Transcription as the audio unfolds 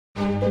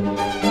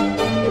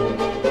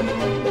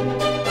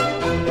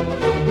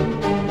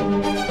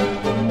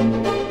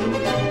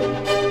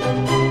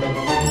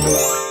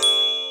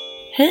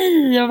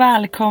Hej och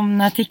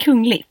välkomna till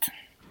Kungligt.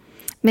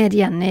 Med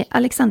Jenny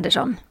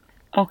Alexandersson.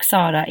 Och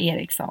Sara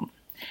Ericsson.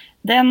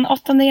 Den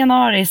 8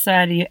 januari så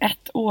är det ju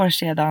 1 år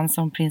sedan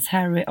som prins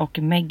Harry och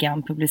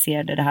Meghan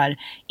publicerade det här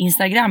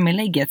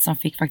Instagram-inlägget som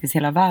fick faktiskt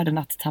hela världen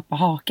att tappa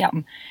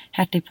hakan.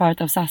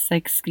 Hertigparet av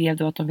Sussex skrev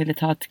då att de ville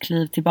ta ett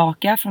kliv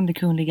tillbaka från det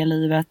kungliga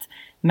livet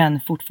men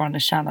fortfarande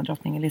tjäna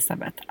drottning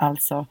Elizabeth,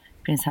 alltså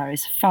prins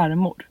Harrys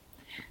farmor.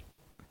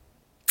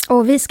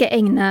 Och vi ska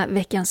ägna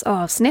veckans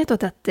avsnitt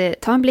åt att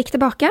ta en blick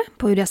tillbaka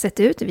på hur det har sett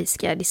ut. Vi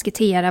ska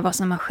diskutera vad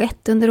som har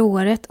skett under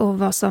året och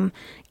vad som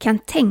kan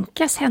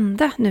tänkas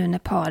hända nu när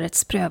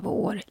parets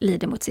prövoår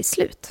lider mot sitt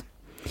slut.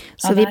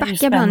 Så vi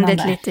backar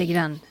bandet lite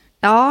grann.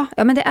 Ja,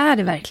 men det är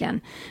det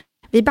verkligen.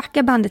 Vi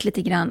backar bandet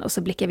lite grann och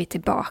så blickar vi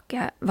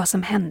tillbaka vad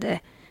som hände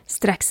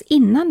strax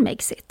innan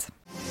Megxit.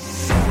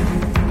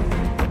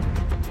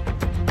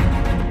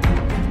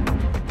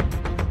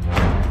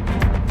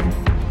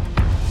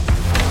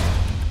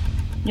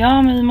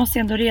 Ja, men vi måste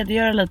ändå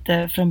redogöra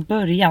lite från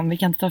början. Vi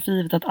kan inte ta för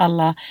givet att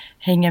alla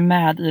hänger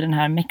med i den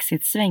här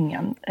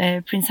Megxit-svängen.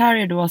 Prins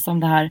Harry då, som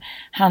det här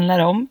handlar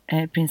om,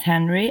 prins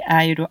Henry,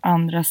 är ju då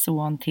andra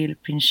son till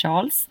prins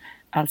Charles,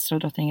 alltså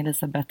drottning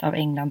Elizabeth av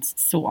Englands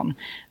son.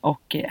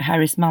 Och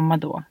Harrys mamma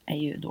då är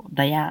ju då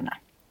Diana.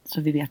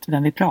 Så vi vet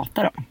vem vi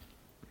pratar om.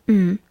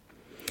 Mm.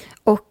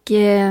 Och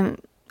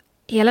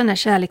hela den här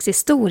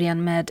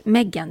kärlekshistorien med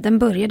Meghan, den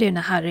började ju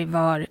när Harry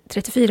var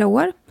 34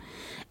 år.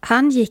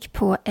 Han gick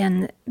på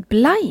en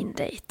blind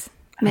date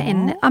med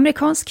en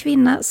amerikansk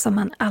kvinna som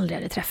han aldrig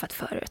hade träffat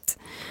förut.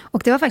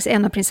 Och det var faktiskt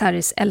en av prins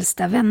Harrys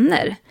äldsta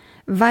vänner,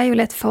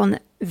 Violet von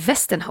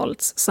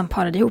Westenholz, som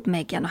parade ihop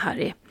Meghan och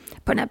Harry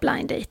på den här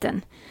blind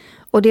daten.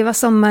 Och det var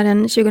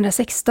sommaren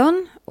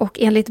 2016 och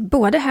enligt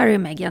både Harry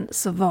och Meghan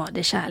så var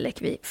det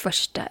kärlek vid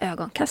första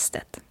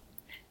ögonkastet.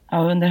 Ja,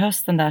 under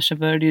hösten där så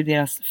började ju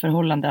deras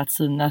förhållande att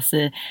synas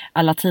i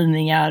alla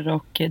tidningar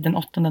och den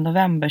 8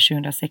 november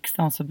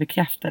 2016 så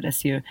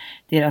bekräftades ju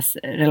deras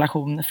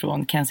relation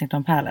från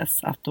Kensington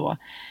Palace att då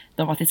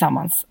de var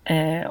tillsammans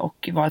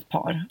och var ett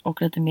par.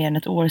 Och lite mer än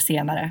ett år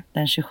senare,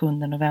 den 27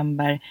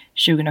 november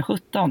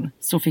 2017,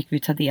 så fick vi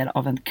ta del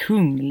av en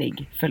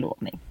kunglig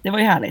förlovning. Det var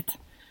ju härligt.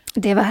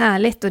 Det var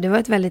härligt och det var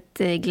ett väldigt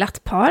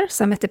glatt par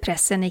som mötte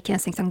pressen i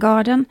Kensington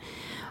Garden.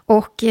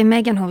 Och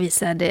Meghan hon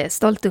visade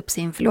stolt upp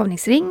sin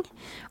förlovningsring.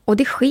 Och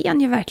det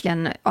sken ju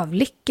verkligen av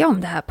lycka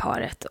om det här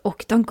paret.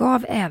 Och de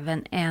gav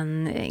även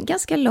en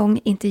ganska lång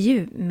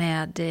intervju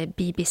med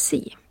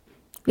BBC.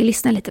 Vi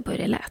lyssnar lite på hur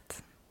det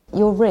lät.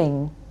 Your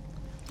ring.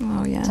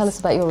 Oh, yes. Tell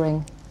us about your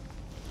ring.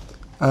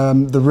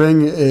 The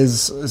ring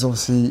is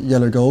obviously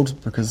yellow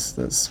gold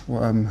because that's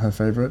her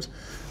favourite.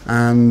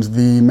 And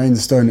the main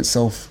stone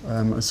itself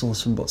is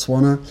sourced from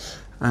Botswana.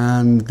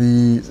 And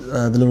the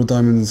little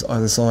diamonds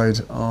either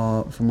side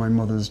are from my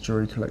mother's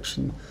jewelry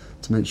collection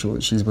to make sure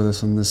that she's with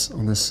us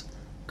on this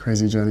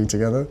crazy journey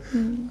together.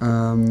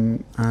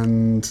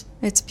 And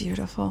It's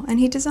beautiful, and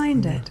he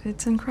designed it.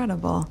 It's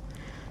incredible.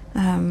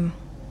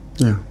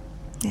 Yeah.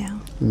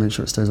 And make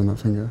sure it stays on that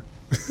finger.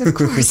 Of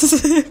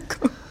course.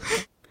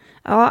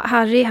 Ja,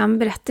 Harry han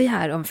berättar ju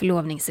här om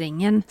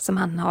förlovningsringen som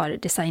han har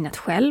designat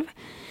själv.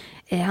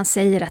 Han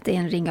säger att det är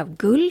en ring av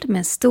guld med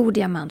en stor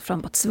diamant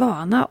från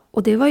Botswana.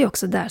 Och det var ju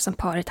också där som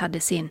paret hade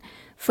sin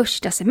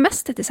första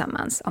semester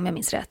tillsammans, om jag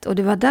minns rätt. Och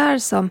det var där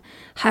som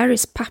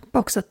Harrys pappa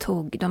också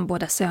tog de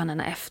båda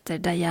sönerna efter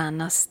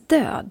Dianas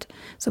död.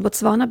 Så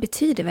Botswana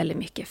betyder väldigt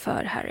mycket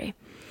för Harry.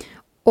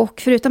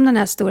 Och förutom den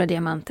här stora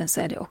diamanten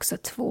så är det också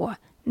 2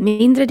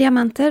 mindre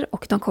diamanter.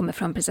 Och de kommer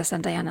från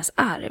prinsessan Dianas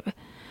arv.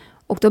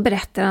 Och då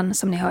berättar han,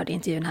 som ni hörde i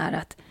intervjun här,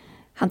 att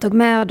han tog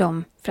med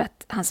dem för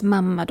att hans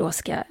mamma då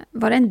ska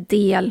vara en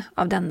del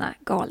av denna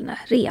galna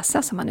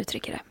resa, som han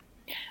uttrycker det.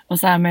 Och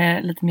så här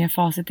med lite mer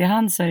facit i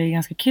hand så är det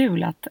ganska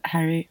kul att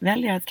Harry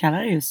väljer att kalla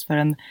det just för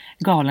en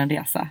galen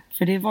resa.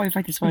 För det var ju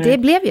faktiskt vad det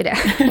blev ju det.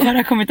 vad det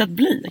har kommit att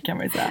bli, kan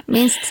man ju säga.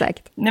 Minst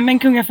sagt. Nej, men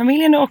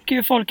kungafamiljen och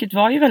folket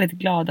var ju väldigt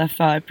glada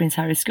för prins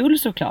Harrys skull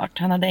såklart.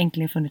 Han hade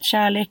äntligen funnit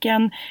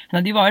kärleken. Han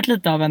hade ju varit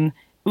lite av en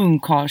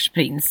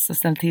ungkarlsprins och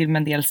ställt till med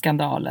en del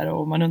skandaler.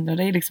 Och man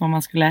undrade ju liksom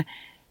om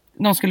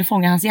någon skulle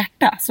fånga hans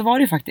hjärta. Så var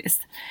det ju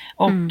faktiskt.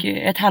 Och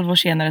ett halvår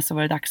senare så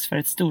var det dags för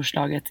ett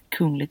storslaget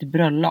kungligt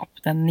bröllop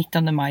den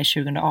 19 maj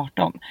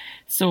 2018.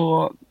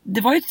 Så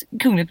det var ju ett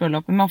kungligt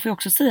bröllop, men man får ju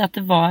också säga att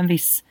det var en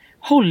viss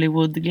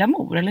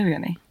Hollywood-glamour, eller hur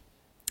Jenny?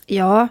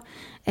 Ja,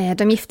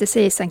 de gifte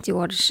sig i St.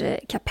 George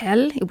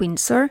kapell i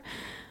Windsor.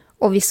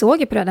 Och vi såg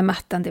ju på röda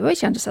mattan, det var ju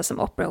kändisar som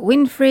Oprah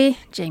Winfrey,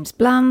 James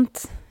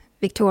Blunt,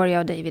 Victoria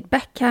och David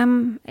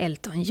Beckham,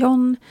 Elton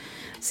John.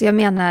 Så jag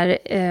menar,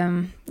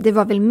 det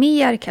var väl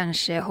mer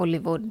kanske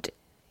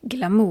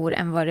Hollywood-glamour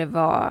än vad det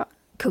var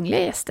kungliga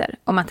gäster.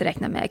 Om man inte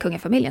räknar med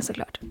kungafamiljen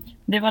såklart.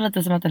 Det var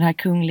lite som att den här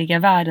kungliga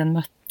världen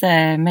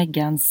mötte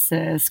Meghans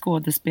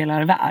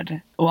skådespelarvärld.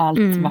 Och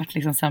allt vart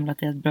liksom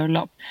samlat i ett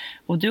bröllop.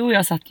 Och du och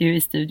jag satt ju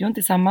i studion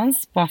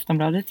tillsammans på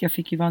Aftonbladet. Jag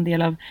fick ju vara en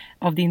del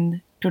av din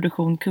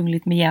produktion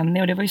Kungligt med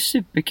Jenny och det var ju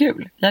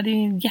superkul. Vi hade ju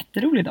en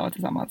jätterolig dag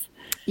tillsammans.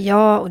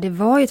 Ja, och det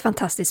var ju ett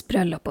fantastiskt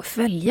bröllop att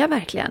följa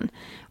verkligen.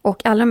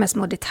 Och alla de här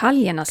små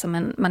detaljerna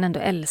som man ändå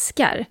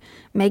älskar.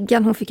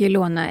 Meghan, hon fick ju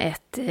låna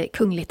ett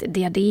kungligt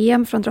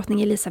diadem från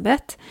drottning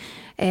Elizabeth.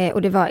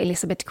 Och det var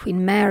Elizabeth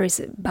Queen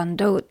Marys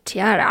bandeau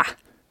tiara.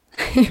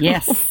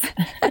 Yes.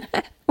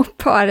 Och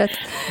paret.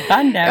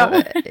 Bandeau.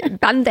 Ja,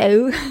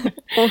 bandeau.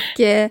 Och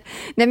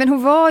nej, men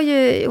hon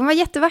var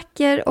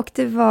jättevacker och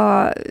det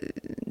var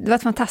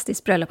ett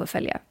fantastiskt bröllop att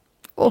följa.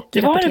 Och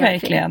det var det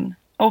verkligen.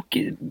 Och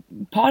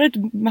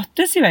paret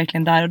möttes ju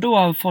verkligen där och då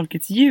av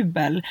folkets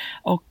jubel.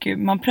 Och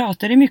man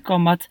pratade mycket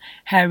om att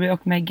Harry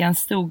och Meghan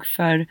stod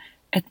för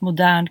ett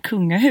modernt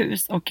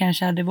kungahus och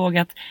kanske hade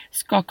vågat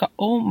skaka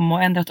om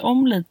och ändrat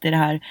om lite i det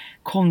här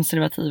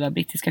konservativa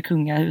brittiska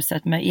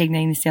kungahuset med egna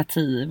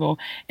initiativ och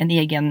en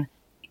egen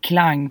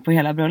klang på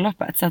hela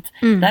bröllopet. Så att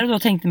där och då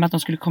tänkte man att de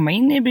skulle komma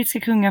in i brittiska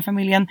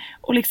kungafamiljen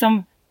och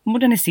liksom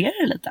modernisera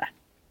det lite.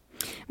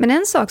 Men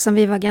en sak som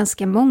vi var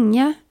ganska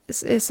många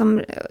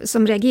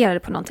som reagerade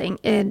på någonting,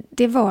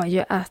 det var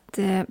ju att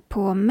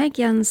på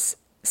Meghans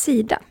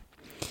sida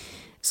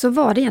så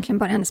var det egentligen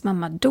bara hennes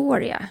mamma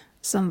Doria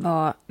som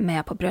var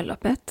med på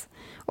bröllopet.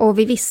 Och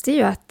vi visste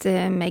ju att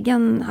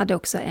Meghan hade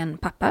också en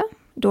pappa.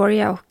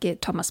 Doria och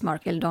Thomas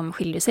Markle, de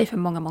skilde sig för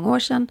många, många år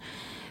sedan.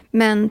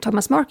 Men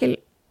Thomas Markle,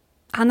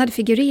 han hade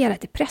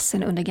figurerat i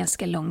pressen under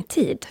ganska lång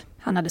tid.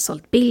 Han hade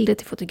sålt bilder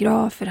till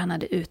fotografer, han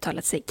hade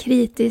uttalat sig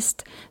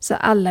kritiskt. Så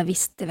alla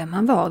visste vem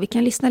han var. Vi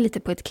kan lyssna lite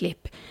på ett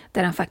klipp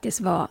där han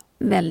faktiskt var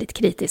väldigt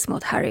kritisk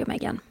mot Harry och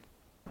Meghan.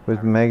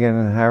 With Meghan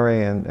and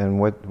Harry and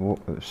what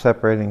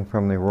separating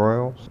from the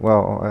royals?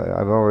 Well,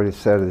 I've already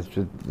said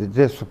it's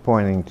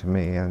disappointing to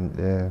me, and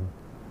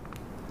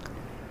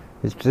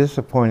it's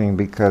disappointing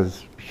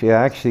because she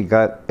actually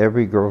got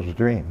every girl's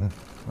dream.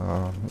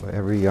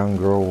 Every young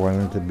girl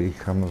wanted to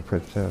become a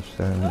princess,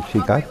 and she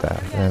got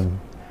that. And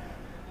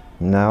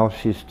now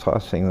she's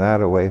tossing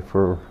that away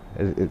for.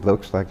 It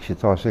looks like she's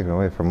tossing it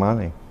away for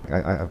money.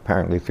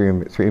 Apparently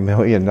 $3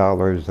 million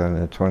and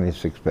a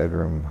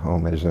 26-bedroom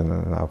home isn't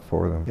enough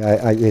for them.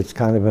 It's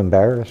kind of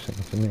embarrassing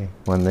to me.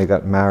 When they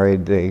got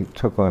married, they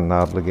took on an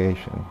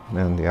obligation,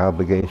 and the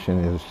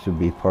obligation is to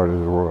be part of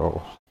the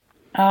royals.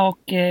 Ja,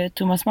 och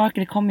Thomas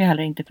Markle kom ju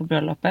heller inte på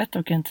bröllopet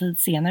och en tid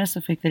senare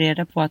så fick vi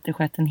reda på att det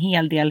skett en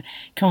hel del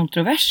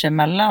kontroverser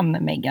mellan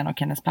Meghan och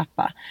hennes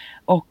pappa.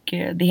 Och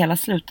det hela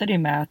slutade ju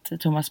med att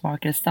Thomas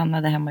Markle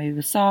stannade hemma i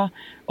USA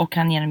och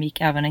han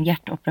genomgick även en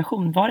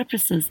hjärtoperation. Var det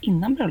precis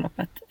innan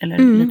bröllopet? Eller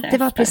lite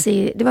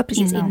efter? Det var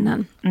precis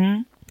innan.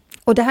 Mm.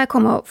 Och det här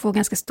kommer att få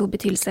ganska stor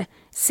betydelse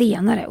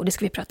senare och det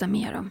ska vi prata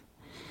mer om.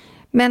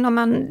 Men om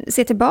man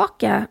ser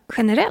tillbaka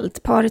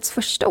generellt, parets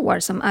första år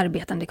som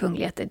arbetande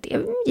kungligheter,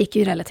 det gick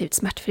ju relativt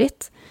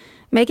smärtfritt.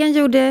 Meghan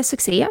gjorde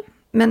succé,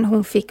 men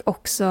hon fick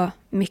också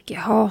mycket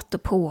hat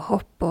och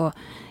påhopp och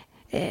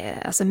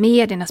alltså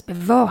mediernas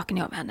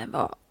bevakning av henne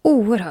var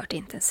oerhört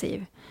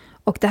intensiv.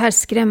 Och det här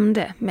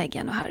skrämde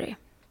Meghan och Harry.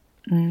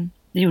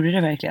 Det gjorde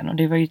det verkligen och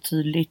det var ju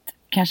tydligt,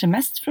 kanske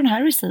mest från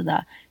Harrys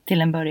sida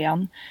till en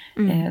början.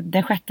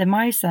 Den 6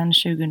 maj sedan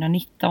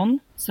 2019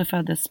 så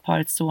föddes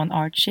parets son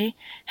Archie,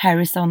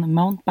 Harrison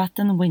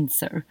Mountbatten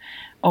Windsor.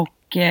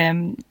 Och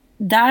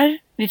där,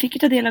 vi fick ju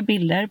ta del av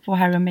bilder på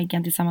Harry och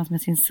Meghan tillsammans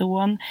med sin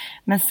son.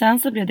 Men sen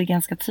så blev det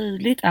ganska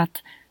tydligt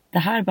att det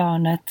här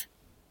barnet,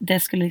 det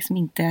skulle liksom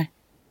inte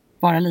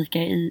vara lika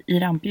i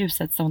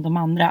rampljuset som de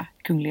andra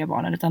kungliga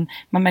barnen. Utan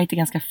man märkte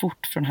ganska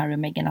fort från Harry och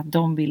Meghan att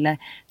de ville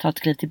ta ett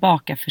kliv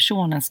tillbaka för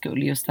sonens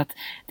skull. Just att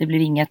det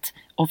blev inget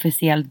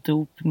officiellt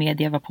dop,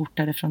 media var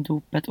portade från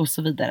dopet och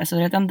så vidare. Så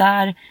redan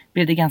där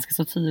blev det ganska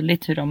så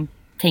tydligt hur de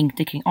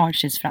tänkte kring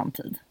Archies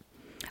framtid.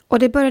 Och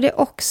det började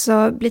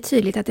också bli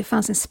tydligt att det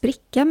fanns en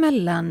spricka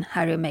mellan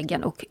Harry och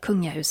Meghan och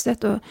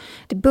kungahuset. Och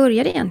det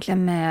började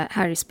egentligen med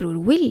Harrys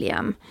bror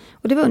William.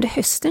 Och det var under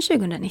hösten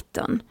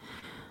 2019.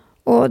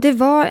 Och det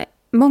var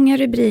många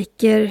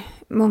rubriker,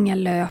 många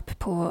löp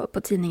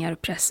på tidningar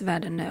och press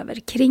världen över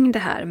kring det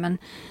här. Men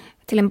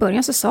till en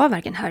början så sa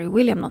varken Harry och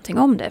William någonting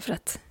om det. För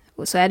att,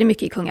 och så är det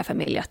mycket i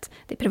kungafamilj att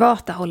det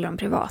privata håller de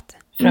privat.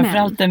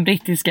 Framförallt den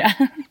brittiska.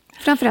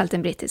 Framförallt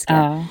den brittiska.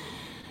 Ja.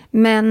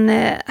 Men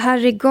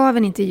Harry gav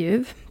en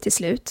intervju till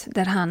slut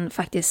där han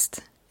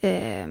faktiskt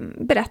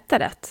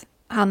berättade att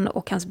han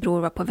och hans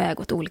bror var på väg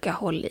åt olika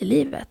håll i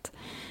livet.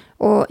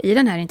 Och i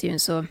den här intervjun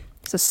så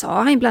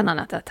sa han bland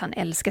annat att han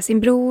älskar sin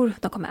bror,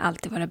 de kommer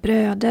alltid vara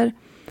bröder.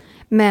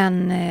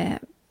 Men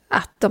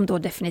att de då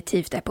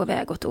definitivt är på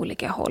väg åt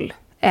olika håll.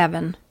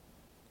 Även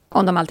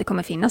om de alltid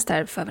kommer finnas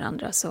där för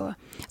varandra så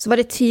var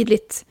det ett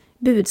tydligt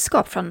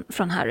budskap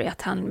från Harry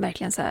att han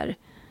verkligen så här,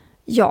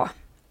 ja,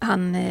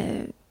 han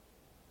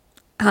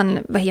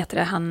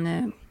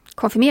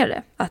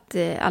konfirmerade att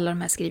alla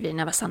de här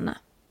skriverierna var sanna.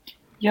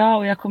 Ja,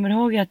 och jag kommer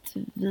ihåg att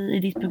vi i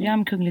ditt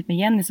program Kungligt med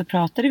Jenny så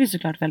pratade vi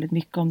såklart väldigt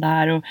mycket om det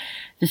här och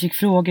vi fick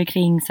frågor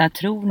kring så här,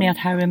 tror ni att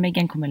Harry och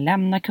Meghan kommer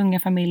lämna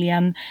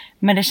kungafamiljen?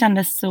 Men det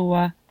kändes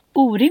så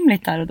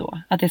orimligt där och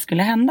då att det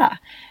skulle hända.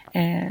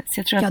 Så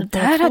jag tror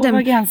att vi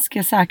var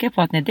ganska säkra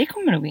på att nej, det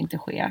kommer nog inte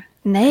ske.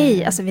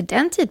 Nej, alltså vid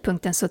den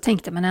tidpunkten så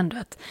tänkte man ändå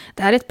att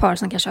det här är ett par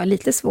som kanske har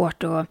lite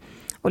svårt att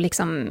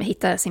liksom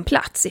hitta sin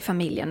plats i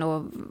familjen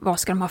och vad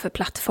ska de ha för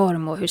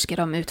plattform och hur ska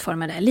de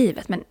utforma det här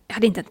livet. Men jag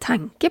hade inte en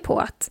tanke på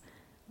att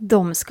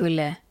de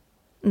skulle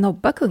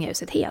nobba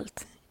kungahuset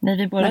helt. Nej,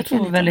 vi båda två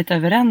var väldigt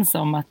överens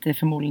om att det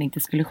förmodligen inte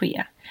skulle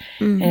ske.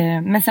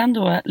 Men sen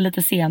då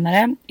lite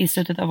senare, i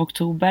slutet av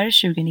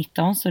oktober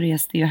 2019, så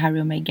reste ju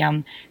Harry och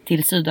Meghan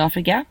till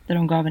Sydafrika där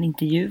de gav en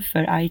intervju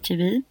för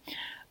ITV.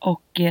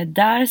 Och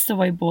där så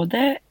var ju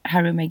både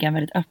Harry och Meghan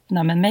väldigt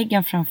öppna, men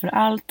Meghan framför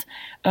allt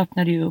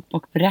öppnade ju upp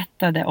och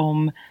berättade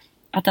om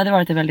att det hade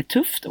varit ett väldigt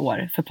tufft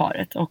år för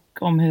paret och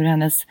om hur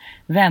hennes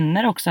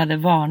vänner också hade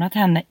varnat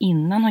henne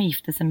innan hon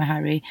gifte sig med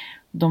Harry.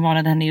 De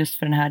varnade henne just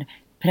för den här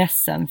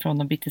pressen från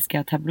de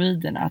brittiska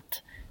tabloiderna,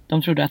 att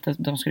de trodde att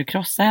de skulle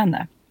krossa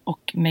henne.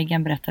 Och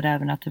Meghan berättade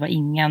även att det var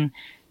ingen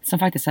som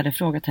faktiskt hade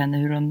frågat henne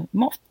hur hon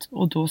mått,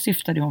 och då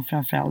syftade hon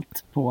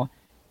framförallt på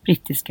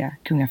brittiska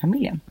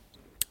kungafamiljen.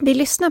 Vi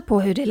lyssnar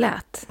på hur det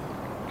lät.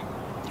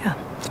 Yeah,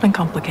 it's been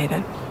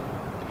complicated.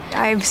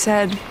 I've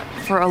said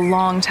for a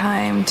long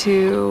time to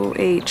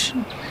H,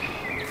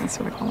 that's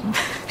what I call him.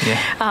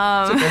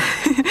 Yeah.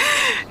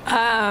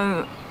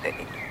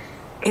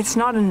 It's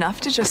not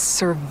enough to just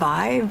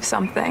survive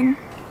something,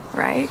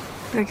 right?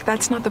 Like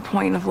that's not the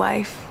point of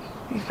life.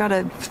 You've got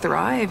to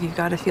thrive, you've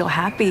got to feel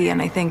happy,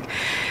 and I think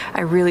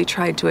I really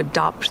tried to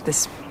adopt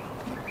this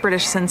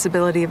British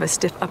sensibility of a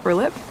stiff upper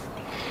lip.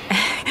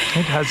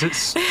 It has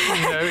its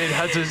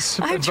advantages,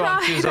 I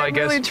guess. I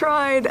really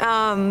tried,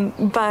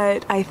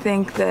 but I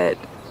think that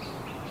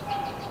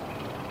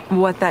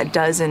what that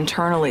does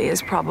internally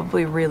is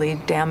probably really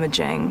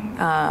damaging,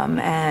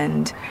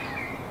 and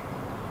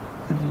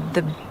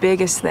the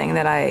biggest thing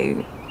that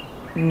I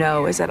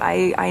know is that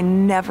I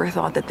never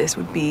thought that this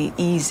would be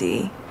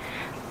easy,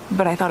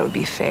 but I thought it would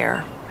be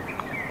fair.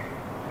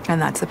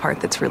 And that's the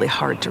part that's really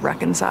hard to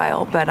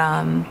reconcile. But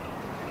I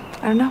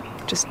don't know,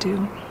 just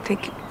to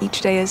take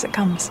each day as it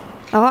comes.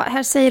 Ja,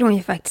 här säger hon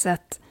ju faktiskt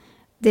att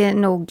det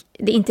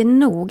är inte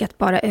nog att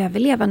bara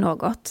överleva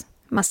något.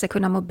 Man ska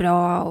kunna må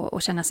bra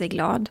och känna sig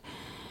glad.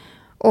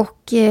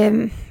 Och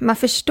man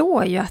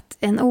förstår ju att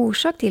en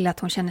orsak till att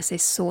hon känner sig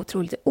så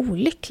otroligt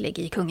olycklig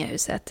i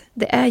kungahuset,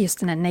 det är just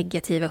den här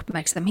negativa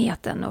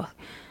uppmärksamheten och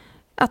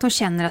att hon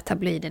känner att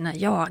tabloiderna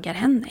jagar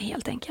henne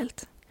helt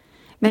enkelt.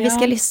 Men vi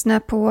ska lyssna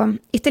på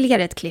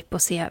ytterligare ett klipp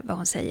och se vad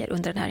hon säger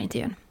under den här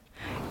intervjun.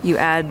 You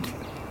add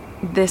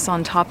this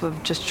on top of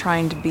just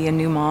trying to be a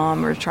new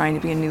mom or trying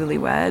to be a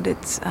newlywed.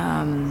 It's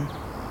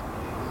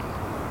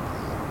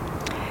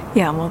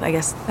yeah, well, I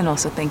guess, and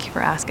also thank you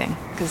for asking,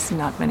 because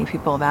not many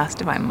people have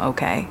asked if I'm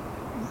okay,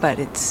 but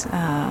it's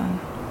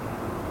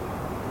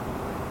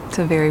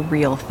a very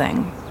real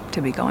thing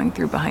to be going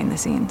through behind the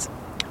scenes.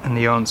 And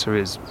the answer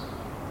is,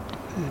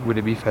 would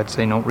it be fair to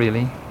say not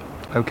really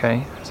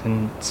okay? As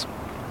in, it's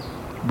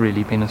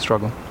really been a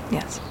struggle.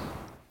 Yes.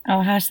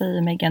 Ja, här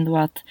säger Meghan då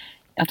att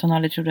hon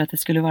aldrig trodde att det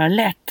skulle vara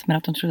lätt, men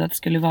att hon trodde att det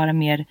skulle vara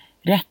mer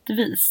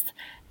rättvist.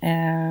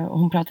 Och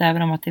hon pratar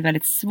även om att det är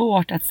väldigt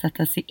svårt att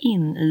sätta sig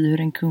in i hur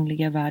den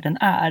kungliga världen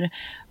är.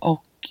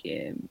 Och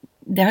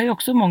det har ju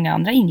också många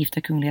andra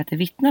ingifta kungligheter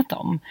vittnat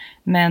om.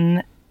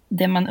 Men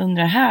det man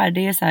undrar här,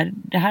 det är så här,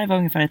 det här var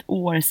ungefär ett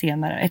år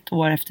senare, ett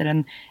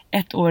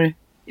år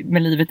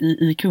med livet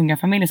i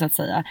kungafamiljen så att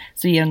säga,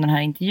 så ger hon den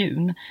här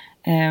intervjun.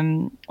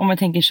 Om man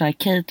tänker så här,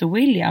 Kate och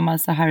William,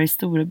 alltså Harrys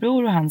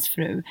storebror och hans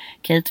fru.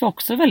 Kate var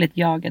också väldigt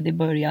jagad i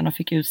början och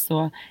fick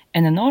utstå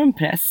en enorm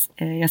press.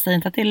 Jag säger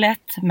inte att det är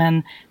lätt,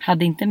 men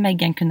hade inte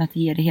Meghan kunnat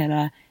ge det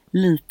hela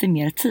lite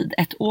mer tid?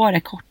 Ett år är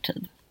kort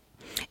tid.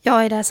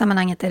 Ja, i det här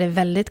sammanhanget är det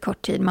väldigt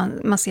kort tid.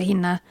 Man ska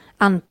hinna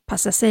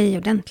anpassa sig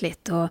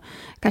ordentligt och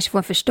kanske få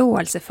en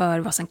förståelse för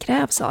vad som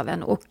krävs av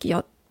en. Och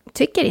jag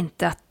tycker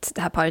inte att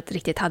det här paret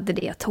riktigt hade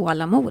det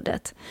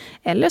tålamodet.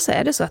 Eller så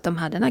är det så att de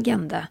hade en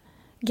agenda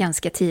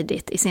ganska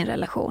tidigt i sin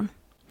relation.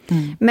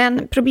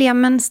 Men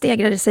problemen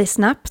stegrade sig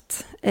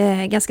snabbt.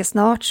 Ganska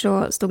snart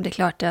så stod det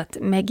klart att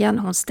Meghan,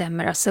 hon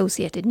stämmer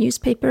Associated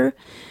Newspaper,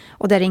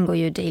 och där ingår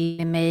ju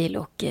Daily Mail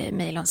och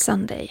Mail on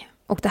Sunday.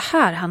 Och det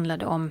här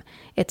handlade om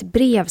ett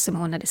brev som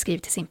hon hade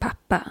skrivit till sin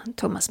pappa,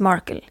 Thomas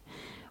Markle.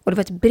 Och det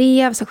var ett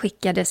brev som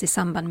skickades i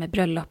samband med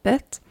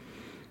bröllopet.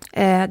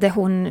 Det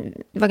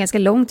var ganska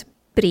långt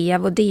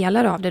brev, och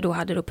delar av det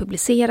hade då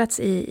publicerats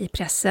i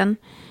pressen.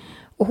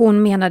 Och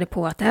hon menade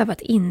på att det här var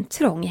ett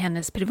intrång i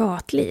hennes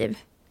privatliv.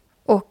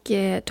 Och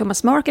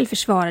Thomas Markle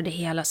försvarade det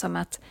hela som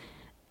att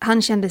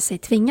han kände sig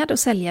tvingad att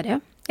sälja det,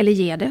 eller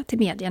ge det till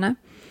medierna,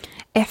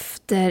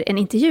 efter en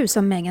intervju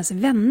som Meghans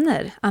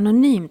vänner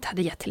anonymt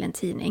hade gett till en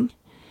tidning.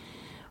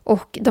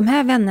 Och de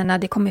här vännerna,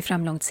 det kom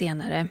fram långt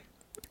senare,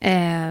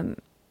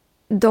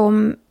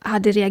 de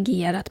hade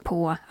reagerat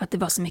på att det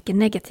var så mycket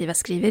negativa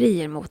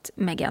skriverier mot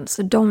Meghan,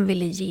 så de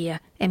ville ge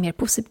en mer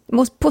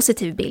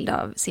positiv bild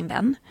av sin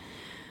vän.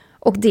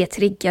 Och det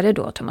triggade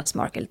då Thomas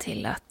Markle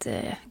till att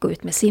gå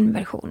ut med sin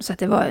version. Så att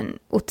det var en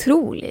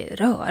otrolig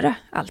röra,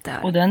 allt det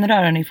här. Och den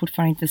röran är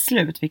fortfarande inte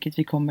slut, vilket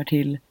vi kommer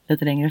till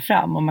lite längre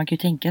fram. Och man kan ju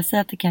tänka sig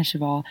att det kanske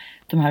var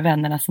de här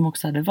vännerna som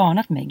också hade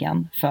varnat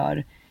Meghan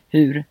för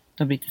hur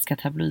de brittiska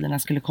tabloiderna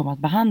skulle komma att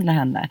behandla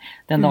henne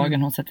den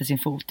dagen hon sätter sin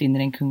fot in i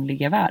den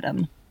kungliga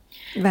världen.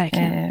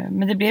 Verkligen.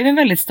 Men det blev en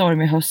väldigt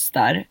stormig höst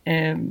där.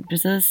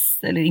 Precis,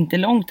 eller inte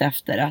långt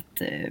efter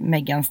att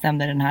Meghan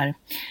stämde de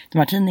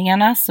här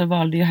tidningarna, så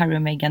valde ju Harry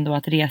och Meghan då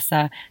att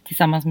resa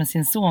tillsammans med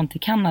sin son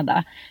till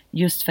Kanada.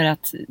 Just för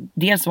att,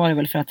 dels var det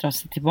väl för att dra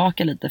sig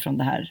tillbaka lite från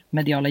det här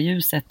mediala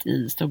ljuset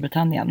i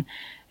Storbritannien.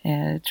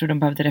 Jag tror de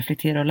behövde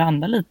reflektera och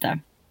landa lite.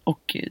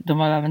 Och de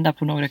var även där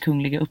på några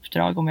kungliga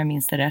uppdrag, om jag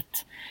minns det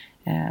rätt.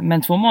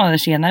 Men 2 månader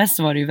senare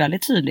så var det ju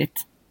väldigt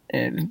tydligt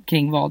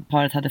kring vad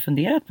paret hade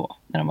funderat på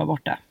när de var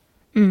borta.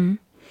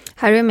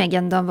 Harry och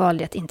Meghan, de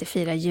valde att inte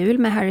fira jul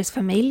med Harrys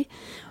familj.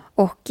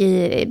 Och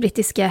i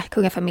brittiska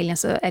kungafamiljen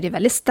så är det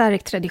väldigt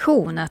stark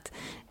tradition att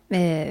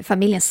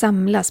familjen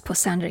samlas på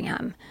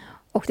Sandringham.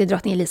 Och det är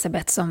drottning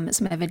Elizabeth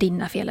som är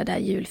värdinna för hela det här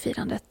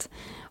julfirandet.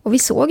 Och vi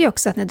såg ju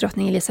också att när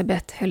drottning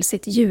Elizabeth höll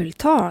sitt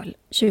jultal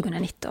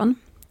 2019,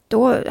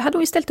 då hade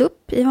hon ju ställt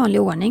upp i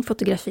vanlig ordning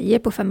fotografier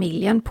på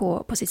familjen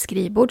på sitt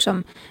skrivbord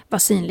som var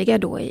synliga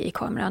då i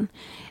kameran.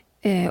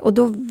 Och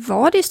då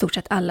var det i stort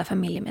sett alla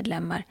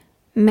familjemedlemmar,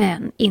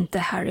 men inte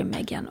Harry,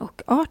 Meghan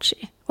och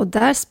Archie. Och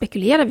där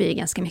spekulerar vi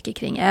ganska mycket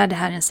kring, är det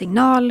här en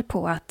signal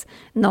på att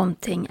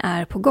någonting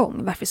är på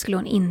gång? Varför skulle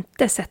hon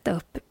inte sätta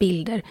upp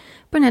bilder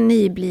på den här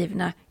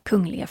nyblivna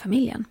kungliga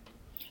familjen?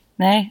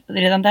 Nej,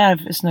 redan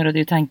där snurrade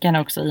ju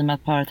tankarna också, i och med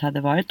att paret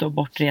hade varit då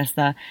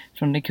bortresta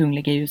från det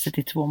kungliga huset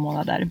i 2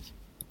 månader.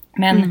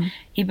 Men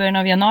i början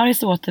av januari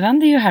så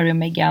återvände ju Harry och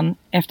Meghan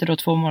efter då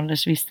 2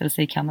 månaders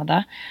vistelse i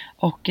Kanada.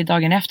 Och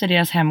dagen efter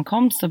deras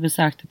hemkomst så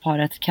besökte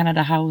paret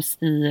Canada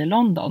House i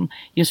London.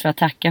 Just för att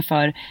tacka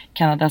för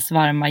Kanadas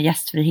varma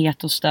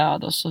gästfrihet och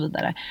stöd och så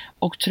vidare.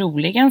 Och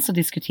troligen så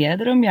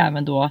diskuterade de ju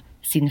även då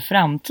sin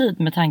framtid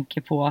med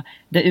tanke på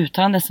det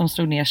uttalande som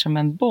slog ner som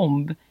en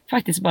bomb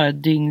faktiskt bara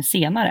ett dygn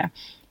senare.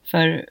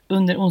 För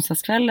under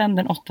onsdagskvällen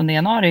den 8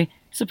 januari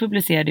så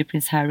publicerade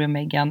prins Harry och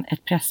Meghan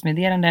ett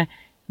pressmeddelande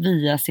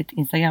via sitt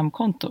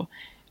Instagramkonto.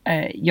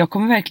 Jag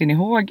kommer verkligen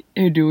ihåg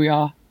hur du och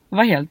jag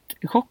var helt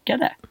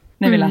chockade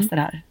när vi läste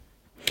det här.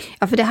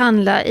 Ja, för det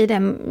handlar, i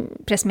den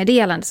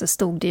pressmeddelandet så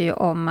stod det ju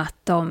om att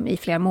de i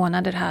flera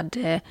månader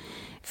hade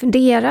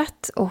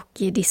funderat och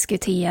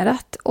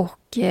diskuterat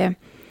och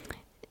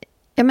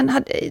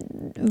hade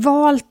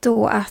valt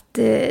då att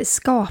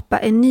skapa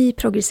en ny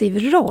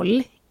progressiv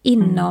roll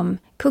inom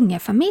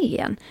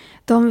kungafamiljen.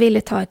 De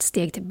ville ta ett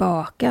steg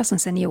tillbaka som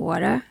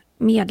seniora,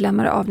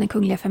 medlemmar av den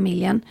kungliga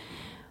familjen,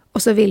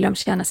 och så ville de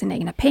tjäna sina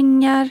egna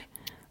pengar,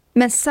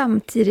 men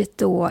samtidigt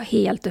då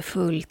helt och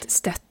fullt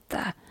stötta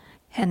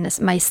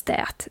hennes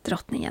majestät,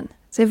 drottningen.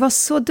 Så det var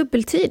så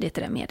dubbeltydigt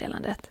i det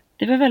meddelandet.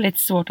 Det var väldigt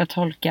svårt att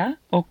tolka,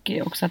 och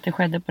också att det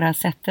skedde på det här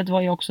sättet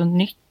var ju också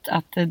nytt,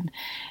 att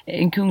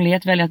en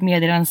kunglighet väljer att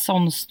meddela en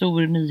sån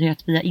stor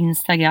nyhet via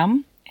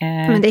Instagram.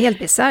 Men det är helt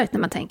bisarrt när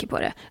man tänker på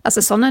det.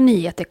 Alltså sådana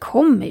nyheter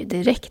kommer ju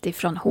direkt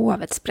ifrån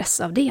Hovets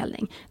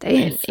pressavdelning. Det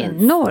är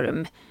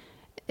en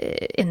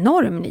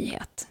enorm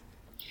nyhet.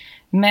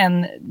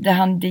 Men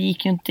det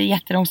gick ju inte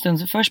jättelång stund,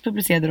 så först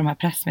publicerade de här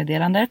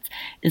pressmeddelandet.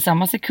 I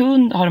samma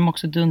sekund har de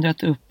också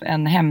dundrat upp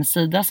en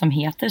hemsida som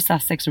heter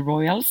Sussex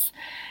Royals,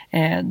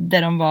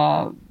 där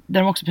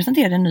de också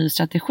presenterade en ny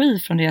strategi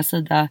från deras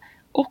sida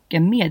och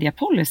en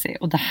mediapolicy.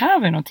 Och det här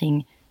var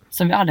någonting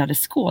som vi aldrig hade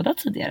skådat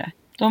tidigare.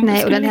 De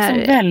skulle liksom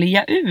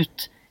välja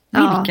ut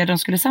vilka de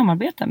skulle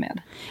samarbeta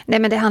med. Nej,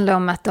 men det handlar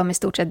om att de i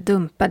stort sett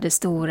dumpade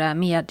stora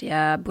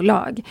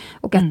mediebolag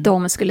och att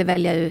de skulle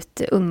välja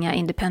ut unga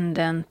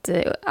independent,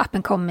 up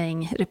and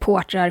coming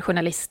reportrar,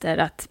 journalister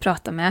att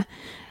prata med.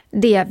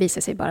 Det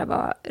visar sig bara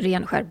vara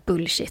renskär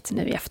bullshit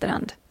nu i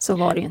efterhand. Så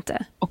var det ju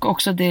inte. Och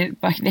också det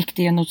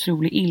väckte en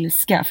otrolig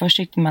ilska. Först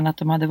tyckte man att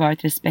de hade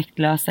varit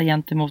respektlösa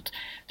gentemot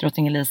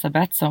drottning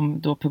Elizabeth,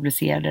 som då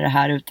publicerade det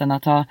här utan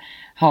att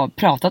ha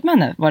pratat med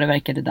henne, vad det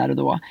verkade där och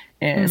då.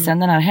 Sen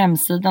den här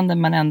hemsidan där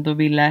man ändå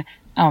ville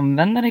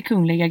använda den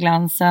kungliga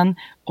glansen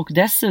och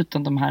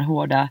dessutom de här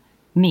hårda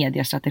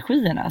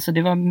mediestrategierna. Så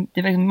det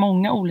var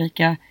många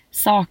olika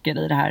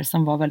saker i det här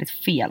som var väldigt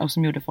fel och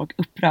som gjorde folk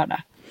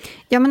upprörda.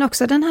 Ja, men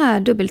också den här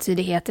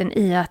dubbeltydigheten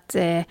i att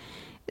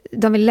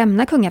de vill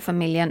lämna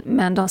kungafamiljen,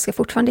 men de ska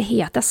fortfarande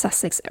heta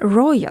Sussex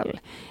Royal.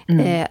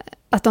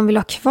 Att de vill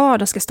ha kvar,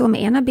 de ska stå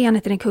med ena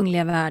benet i den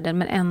kungliga världen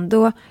men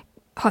ändå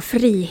ha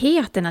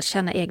friheten att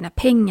tjäna egna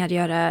pengar,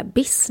 göra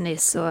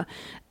business. Och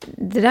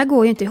det där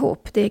går ju inte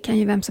ihop, det kan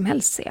ju vem som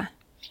helst se.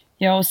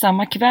 Ja, och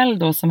samma kväll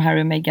då som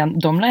Harry och Meghan,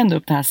 de la ändå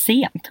upp det här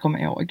sent, kommer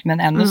jag ihåg. Men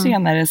ännu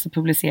senare så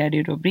publicerade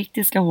ju då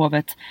brittiska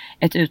hovet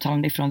ett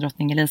uttalande från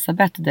drottning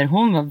Elizabeth där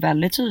hon var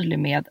väldigt tydlig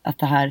med att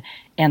det här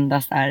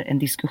endast är en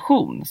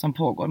diskussion som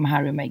pågår med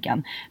Harry och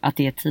Meghan. Att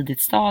det är ett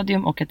tidigt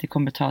stadium och att det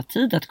kommer ta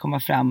tid att komma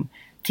fram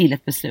till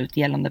ett beslut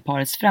gällande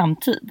parets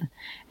framtid.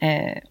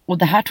 Och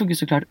det här tog ju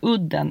såklart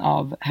udden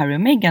av Harry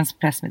och Meghans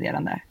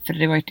pressmeddelande. För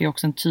det var ju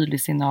också en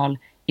tydlig signal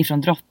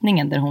ifrån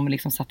drottningen där hon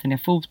liksom satte ner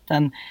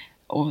foten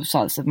och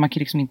sa att man kan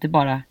liksom inte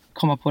bara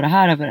komma på det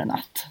här över en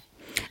natt.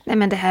 Nej,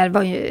 men det här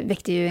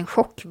väckte ju en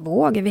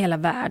chockvåg över hela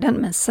världen,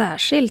 men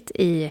särskilt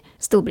i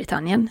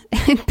Storbritannien.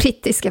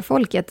 Brittiska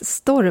folket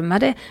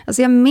stormade.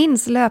 Alltså jag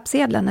minns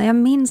löpsedlarna, jag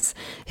minns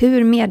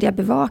hur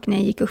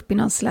mediebevakningen gick upp i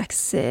någon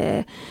slags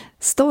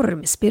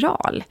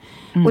stormspiral.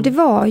 Och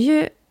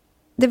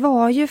det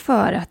var ju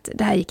för att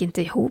det här gick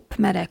inte ihop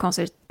med det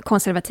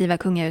konservativa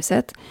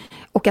kungahuset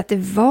och att det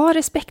var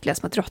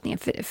respektlöst mot drottningen.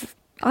 För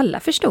alla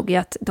förstod ju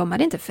att de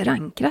hade inte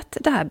förankrat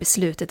det här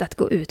beslutet att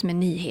gå ut med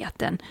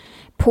nyheten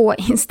på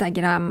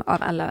Instagram av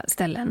alla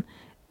ställen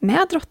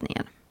med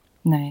drottningen.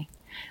 Nej.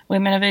 Och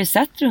jag menar, vi har ju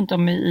sett runt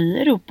om i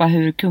Europa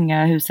hur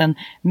kungahusen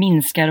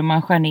minskar och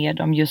man skär ner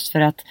dem just för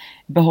att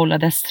behålla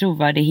dess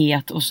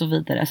trovärdighet och så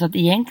vidare. Så att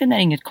egentligen är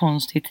det inget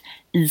konstigt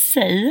i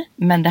sig,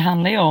 men det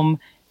handlar ju om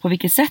på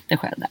vilket sätt det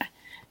skedde.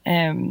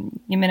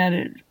 Jag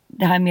menar,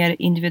 det här mer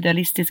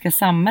individualistiska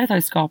samhället har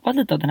ju skapat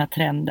lite av den här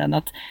trenden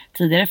att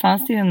tidigare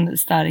fanns det ju en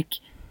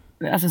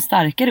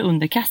starkare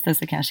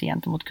underkastelse kanske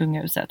gentemot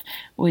kungahuset.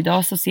 Och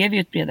idag så ser vi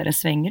ett bredare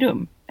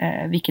svängrum,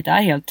 vilket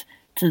är helt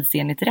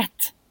tidsenligt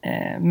rätt.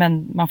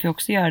 Men man får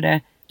också göra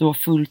det då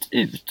fullt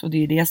ut och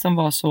det är det som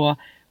var så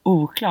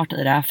oklart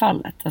i det här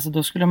fallet. Alltså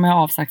då skulle man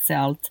ha avsagt sig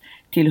allt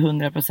till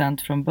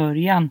 100% från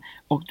början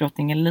och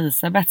drottning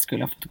Elisabeth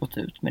skulle ha fått gått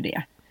ut med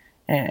det.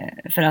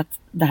 För att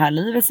det här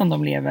livet som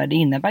de lever, det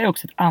innebär ju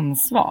också ett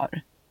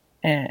ansvar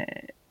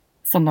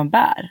som de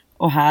bär.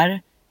 Och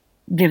här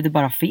blev det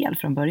bara fel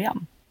från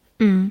början.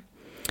 Mm.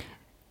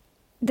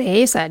 Det är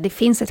ju så här, det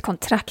finns ett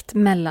kontrakt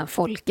mellan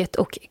folket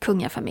och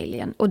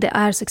kungafamiljen och det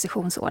är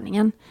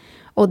successionsordningen.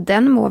 Och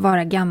den må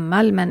vara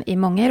gammal, men i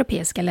många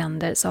europeiska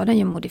länder så har den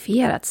ju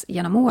modifierats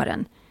genom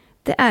åren.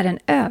 Det är en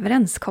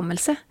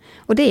överenskommelse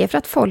och det är för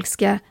att folk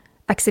ska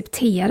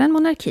acceptera en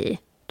monarki.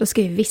 Då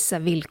ska ju vissa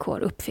villkor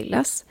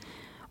uppfyllas.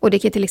 Och det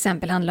kan till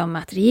exempel handla om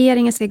att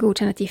regeringen ska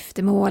godkänna ett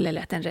giftermål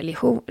eller att en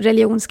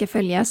religion ska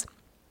följas.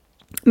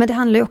 Men det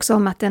handlar ju också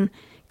om att en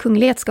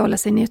kunglighet ska hålla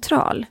sig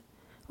neutral.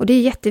 Och det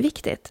är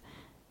jätteviktigt.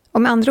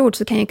 Och med andra ord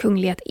så kan ju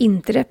kunglighet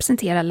inte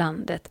representera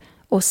landet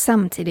och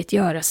samtidigt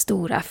göra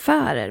stora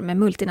affärer med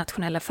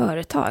multinationella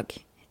företag.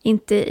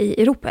 Inte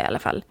i Europa i alla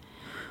fall.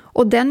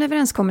 Och den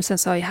överenskommelsen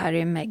så har ju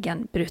Harry och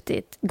Meghan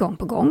brutit gång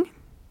på gång.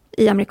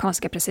 I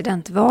amerikanska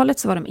presidentvalet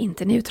så var de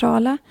inte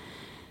neutrala.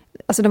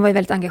 Alltså de var ju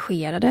väldigt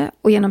engagerade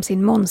och genom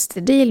sin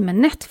monsterdeal med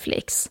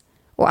Netflix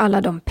och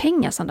alla de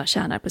pengar som de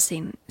tjänar på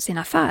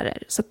sina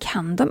affärer så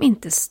kan de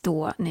inte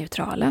stå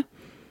neutrala.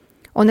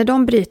 Och när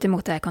de bryter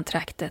mot det här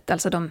kontraktet,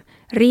 alltså de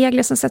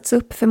regler som sätts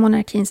upp för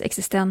monarkins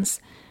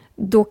existens,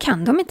 då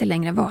kan de inte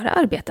längre vara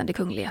arbetande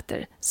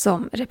kungligheter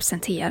som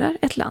representerar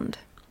ett land.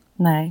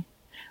 Nej.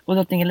 Och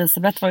drottning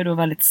Elisabeth var ju då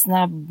väldigt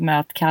snabb med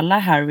att kalla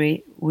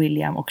Harry,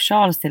 William och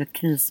Charles till ett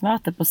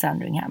krismöte på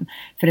Sandringham.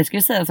 För det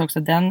skulle sägas också,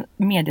 den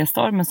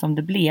mediastormen som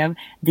det blev,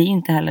 det är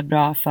inte heller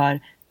bra för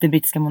den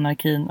brittiska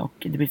monarkin och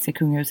det brittiska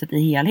kungahuset i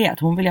helhet.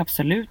 Hon vill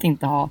absolut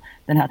inte ha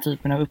den här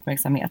typen av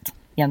uppmärksamhet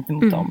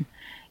gentemot dem.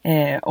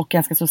 Och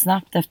ganska så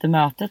snabbt efter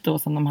mötet då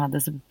som de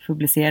hade så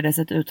publicerades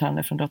ett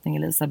uttalande från drottning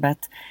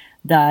Elisabeth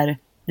där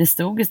det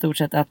stod i stort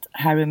sett att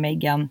Harry och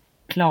Meghan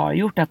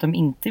klargjort att de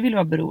inte vill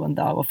vara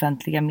beroende av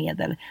offentliga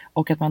medel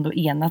och att man då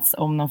enats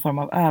om någon form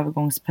av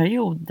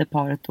övergångsperiod där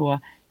paret då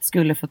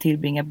skulle få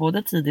tillbringa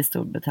både tid i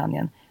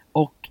Storbritannien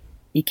och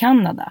i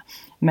Kanada.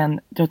 Men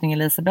drottning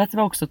Elisabeth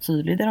var också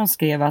tydlig där de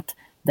skrev att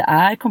det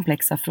är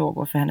komplexa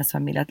frågor för hennes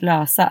familj att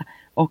lösa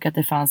och att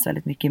det fanns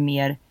väldigt mycket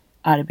mer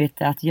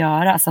arbete att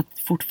göra. Så att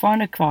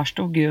fortfarande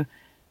kvarstod ju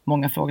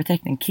många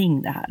frågetecken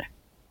kring det här.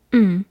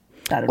 Mm.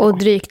 Och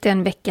drygt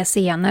en vecka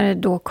senare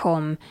då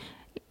kom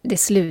det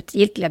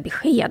slutgiltiga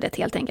beskedet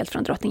helt enkelt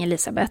från drottning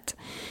Elisabeth.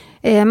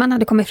 Man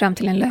hade kommit fram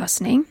till en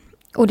lösning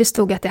och det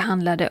stod att det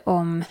handlade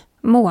om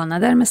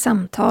månader med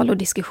samtal och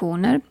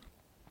diskussioner.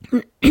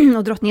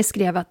 Och drottningen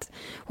skrev att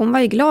hon var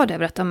ju glad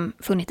över att de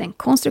funnit en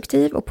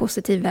konstruktiv och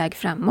positiv väg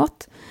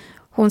framåt.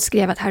 Hon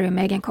skrev att Harry och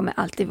Meghan kommer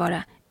alltid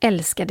vara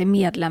älskade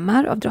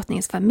medlemmar av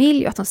drottningens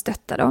familj och att hon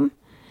stöttar dem.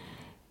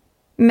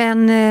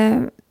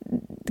 Men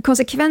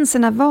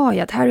konsekvenserna var ju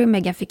att Harry och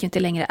Meghan fick ju inte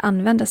längre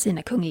använda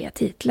sina kungliga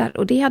titlar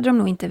och det hade de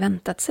nog inte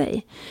väntat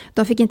sig.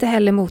 De fick inte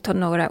heller motta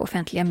några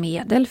offentliga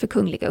medel för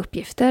kungliga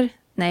uppgifter.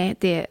 Nej,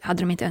 det hade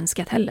de inte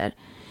önskat heller.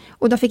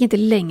 Och de fick inte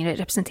längre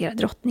representera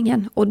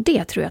drottningen och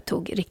det tror jag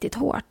tog riktigt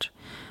hårt.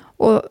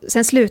 Och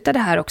sen slutade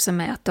det här också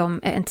med att de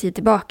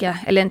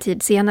en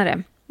tid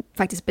senare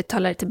faktiskt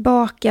betalade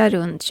tillbaka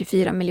runt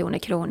 24 miljoner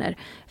kronor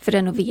för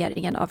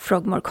renoveringen av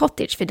Frogmore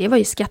Cottage. För det var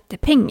ju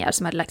skattepengar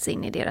som hade lagts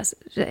in i deras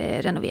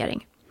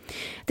renovering.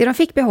 Det de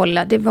fick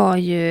behålla det var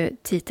ju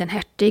titeln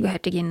hertig och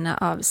hertiginna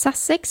av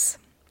Sussex.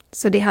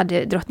 Så det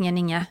hade drottningen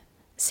inga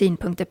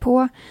synpunkter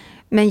på.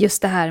 Men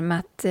just det här med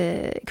att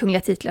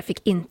kungliga titlar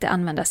fick inte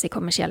användas i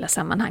kommersiella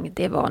sammanhang,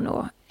 det var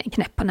nog en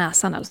knäpp på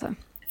näsan alltså.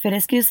 För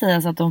det ska ju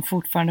sägas att de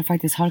fortfarande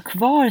faktiskt har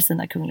kvar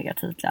sina kungliga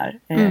titlar.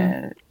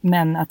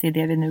 Men att det är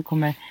det vi nu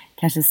kommer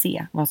kanske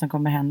se vad som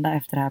kommer hända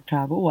efter det här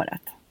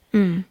prövoåret.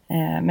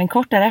 Men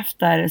kort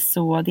därefter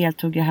så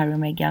deltog ju Harry och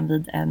Meghan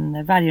vid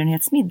en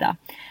välgörenhetsmiddag.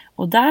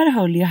 Och där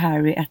höll ju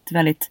Harry ett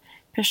väldigt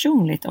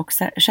personligt och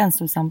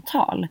känslosamt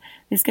tal.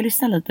 Vi ska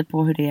lyssna lite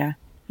på hur det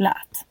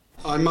lät.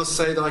 I must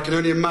say that I can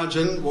only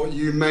imagine what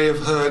you may have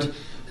heard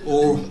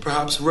or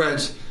perhaps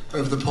read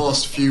over the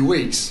past few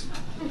weeks.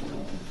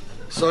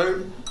 So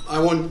I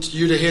want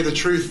you to hear the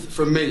truth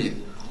from me,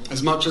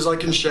 as much as I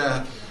can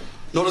share,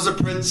 not as a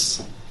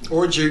prince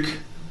or a duke,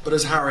 but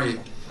as Harry,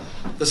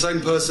 the same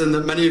person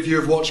that many of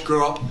you have watched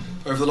grow up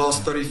over the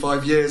last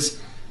 35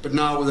 years, but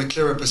now with a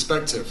clearer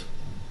perspective.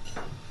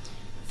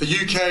 The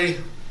UK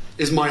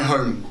is my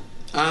home,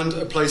 and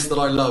a place that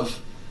I love.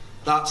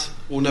 That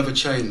will never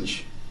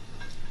change.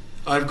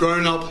 I've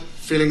grown up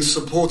feeling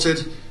supported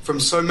from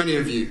so many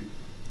of you,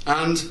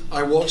 and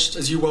I watched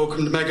as you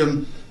welcomed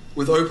Meghan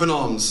with open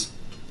arms,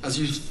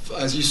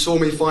 as you saw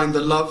me find the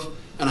love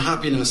and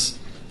happiness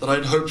that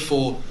I'd hoped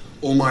for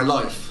all my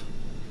life.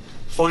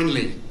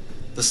 Finally,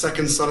 the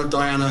second son of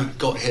Diana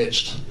got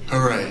hitched.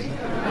 Hooray!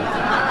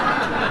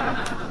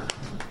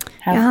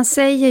 Ja, han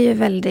säger ju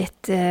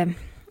väldigt...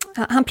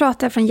 han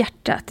pratar från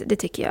hjärtat, det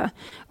tycker jag.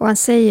 Och han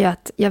säger ju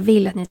att jag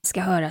vill att ni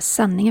ska höra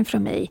sanningen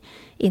från mig.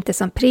 Inte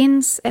som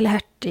prins eller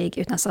hertig,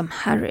 utan som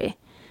Harry.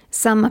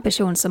 Samma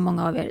person som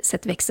många av er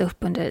sett växa upp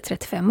under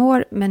 35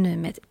 år, men nu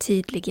med ett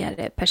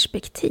tydligare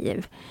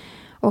perspektiv.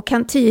 Och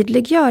han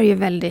tydliggör ju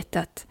väldigt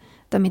att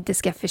de inte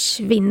ska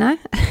försvinna.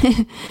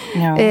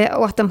 Ja.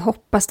 Och att de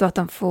hoppas då att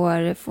de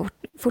får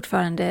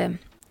fortfarande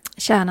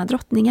tjäna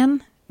drottningen,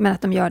 men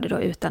att de gör det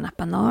då utan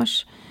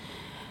apanage.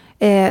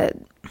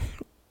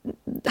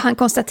 Han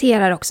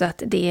konstaterar också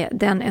att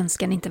den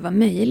önskan inte var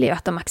möjlig och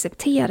att de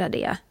accepterar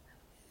det.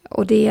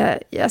 Och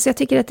alltså jag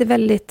tycker att det är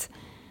väldigt...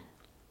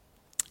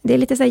 Det är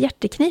lite så här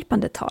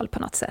hjärteknipande tal på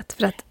något sätt.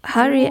 För att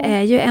Harry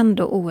är ju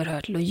ändå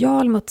oerhört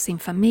lojal mot sin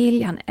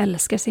familj. Han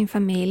älskar sin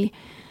familj.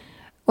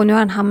 Och nu har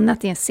han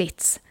hamnat i en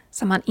sits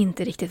som han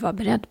inte riktigt var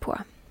beredd på.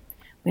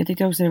 Jag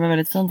tyckte också det var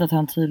väldigt fint att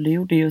han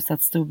tydliggjorde just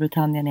att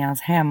Storbritannien är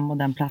hans hem och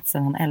den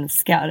platsen han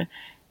älskar.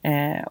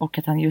 Och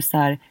att han just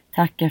här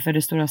tackar för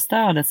det stora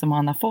stödet som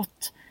han har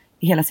fått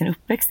i hela sin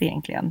uppväxt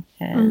egentligen.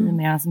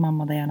 Med hans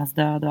mamma Dianas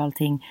död och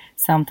allting.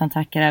 Samt han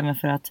tackar även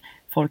för att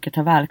folket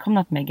har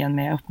välkomnat Meghan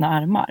med öppna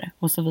armar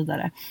och så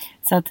vidare.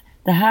 Så att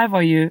det här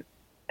var ju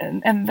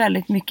en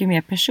väldigt mycket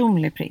mer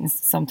personlig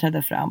prins som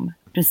trädde fram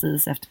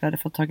precis efter vi hade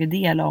fått tagit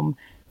del om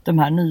de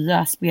här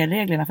nya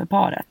spelreglerna för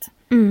paret.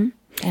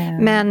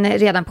 Men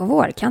redan på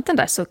vårkanten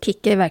där så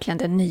kickar ju verkligen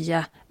den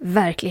nya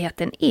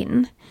verkligheten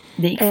in.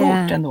 Det gick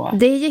fort ändå.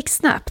 Det gick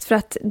snabbt för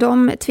att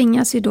de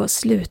tvingas ju då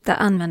sluta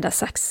använda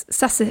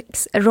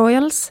Sussex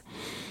Royals.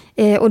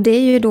 Och det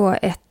är ju då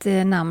ett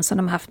namn som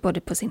de har haft både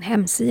på sin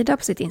hemsida,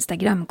 på sitt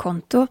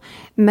Instagramkonto.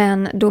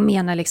 Men då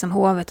menar liksom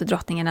Hovet och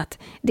drottningen att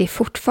det är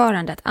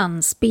fortfarande att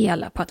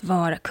anspela på att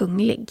vara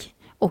kunglig.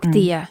 Och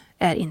det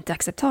är inte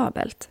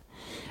acceptabelt.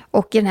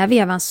 Och i den här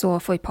vevan så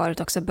får ju paret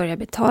också börja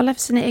betala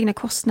för sina egna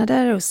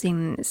kostnader och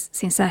sin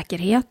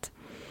säkerhet.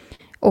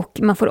 Och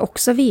man får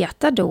också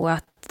veta då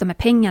att de här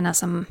pengarna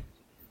som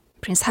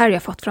prins Harry har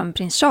fått från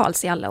prins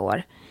Charles i alla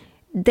år,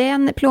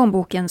 den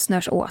plånboken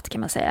snörs åt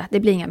kan man säga. Det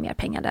blir inga mer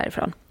pengar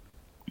därifrån.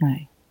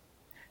 Nej,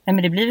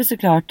 men det blir ju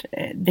såklart,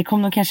 det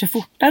kom nog kanske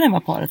fortare än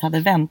vad paret hade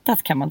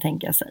väntat kan man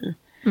tänka sig.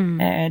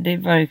 Det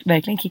var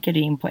verkligen kickade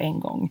in på en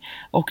gång.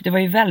 Och det var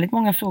ju väldigt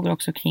många frågor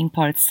också kring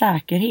parets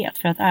säkerhet.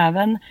 För att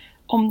även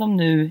om de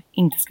nu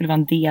inte skulle vara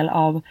en del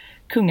av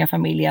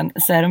kungafamiljen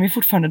så är de ju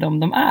fortfarande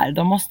de är.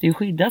 De måste ju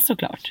skyddas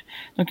såklart.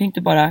 De kan ju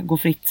inte bara gå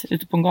fritt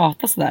ute på en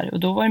gata sådär. Och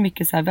då var det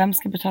mycket så här, vem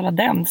ska betala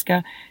den?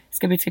 Ska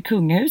brittiska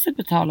kungahuset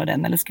betala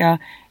den? Eller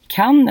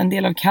en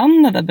del av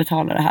Kanada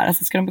betala det här?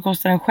 Alltså ska de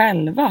bekosta den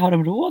själva? Har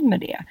de råd med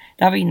det?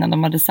 Det här var innan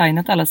de hade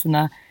designat alla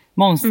sina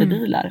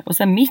monsterbilar. Och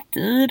sen mitt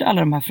i alla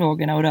de här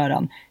frågorna och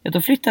röran, ja,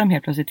 då flyttar de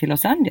helt plötsligt till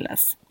Los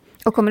Angeles.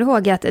 Och kommer du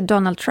ihåg att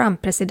Donald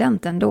Trump,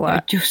 presidenten då,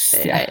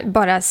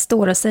 bara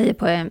står och säger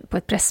på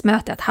ett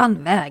pressmöte att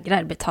han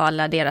vägrar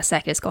betala deras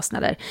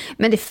säkerhetskostnader.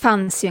 Men det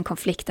fanns ju en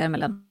konflikt där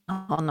mellan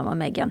honom och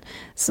Meghan.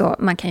 Så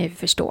man kan ju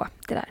förstå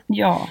det där.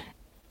 Ja.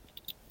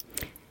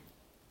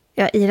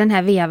 Ja, i den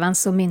här vevan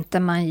så myntar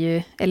man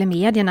ju, eller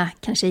medierna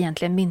kanske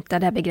egentligen myntar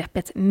det här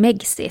begreppet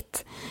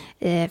Megxit.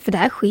 För det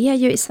här sker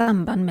ju i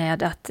samband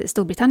med att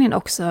Storbritannien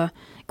också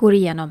går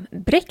igenom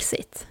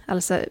Brexit,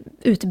 alltså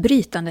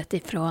utbrytandet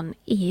ifrån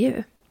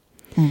EU.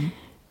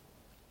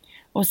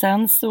 Och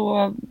sen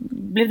så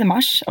blev det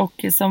mars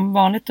och som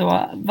vanligt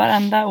då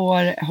varenda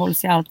år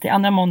hålls ju alltid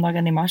andra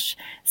måndagen i mars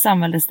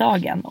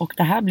samväldesdagen. Och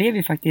det här blev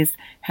ju faktiskt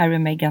Harry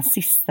och Meghans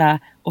sista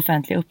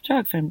offentliga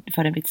uppdrag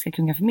för den brittiska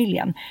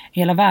kungafamiljen.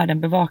 Hela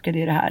världen bevakade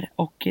ju det här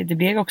och det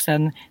blev också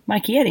en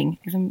markering,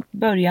 liksom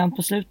början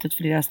på slutet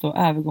för deras då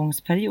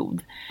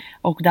övergångsperiod.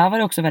 Och där var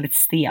det också väldigt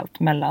stelt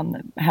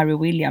mellan Harry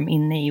och William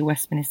inne i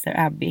Westminster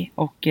Abbey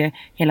och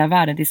hela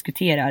världen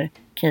diskuterar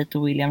Kate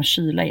och Williams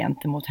kyla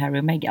gentemot Harry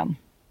och Meghan.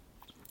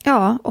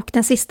 Ja, och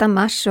den sista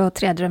mars så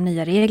träder de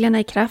nya reglerna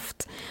i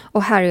kraft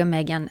och Harry och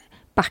Meghan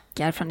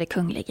backar från det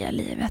kungliga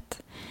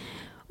livet.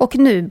 Och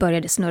nu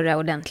börjar det snurra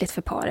ordentligt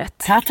för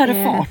paret. Här tar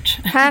det fart.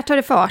 Här tar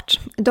det fart.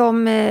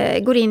 De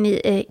går in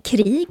i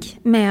krig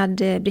med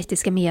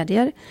brittiska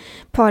medier.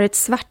 Paret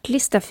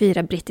svartlistar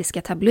 4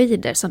 brittiska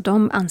tabloider som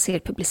de anser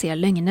publicerar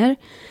lögner.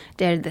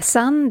 Det är The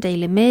Sun,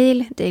 Daily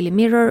Mail, Daily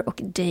Mirror och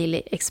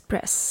Daily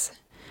Express.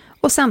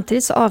 Och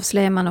samtidigt så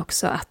avslöjar man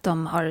också att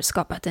de har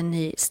skapat en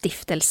ny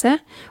stiftelse.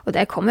 Och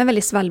där kommer väl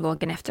i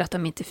svallvågen efter att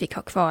de inte fick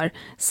ha kvar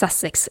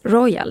Sussex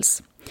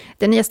Royals.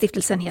 Den nya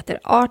stiftelsen heter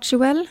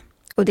Archewell.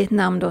 Och det är ett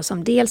namn då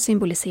som dels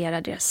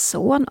symboliserar deras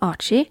son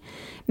Archie,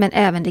 men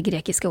även det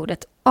grekiska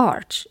ordet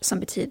arch som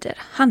betyder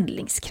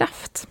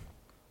handlingskraft.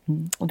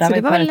 Och där var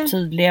ju bara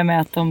tydliga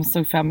med att de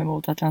stod fram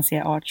emot att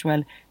lansera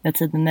Archewell när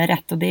tiden är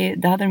rätt. Och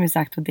det hade de ju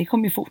sagt och det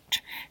kom ju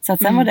fort. Så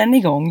att sen var den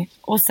igång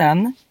och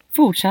sen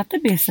fortsatte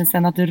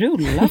businessen att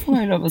rulla får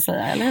man ju lov att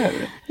säga, eller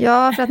hur?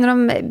 Ja, för att när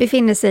de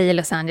befinner sig i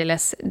Los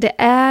Angeles, det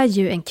är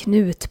ju en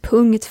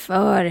knutpunkt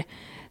för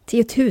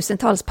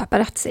tiotusentals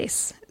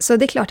paparazzis. Så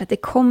det är klart att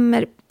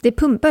det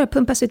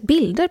pumpas ut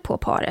bilder på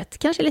paret.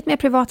 Kanske lite mer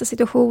privata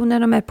situationer,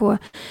 de är på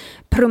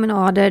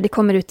promenader. Det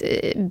kommer ut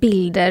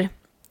bilder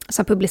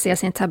som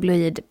publiceras i en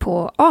tabloid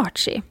på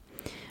Archie.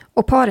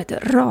 Och paret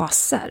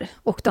rasar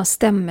och de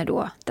stämmer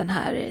då den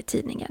här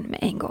tidningen med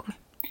en gång.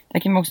 Där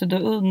kan man också då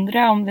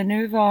undra om det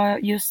nu var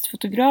just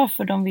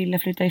fotografer de ville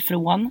flytta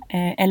ifrån.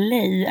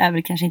 LA är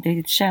väl kanske inte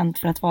riktigt känt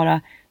för att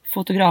vara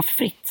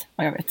fotograffritt,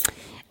 vad jag vet.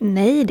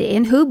 Nej, det är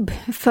en hubb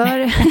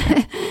för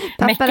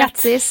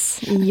paparazzis.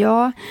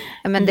 Ja,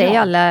 men det är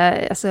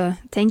alla, alltså,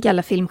 tänk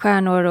alla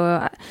filmstjärnor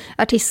och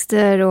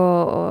artister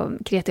och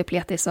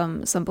kreativpleter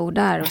som bor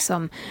där och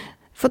som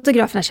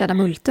fotograferna tjänar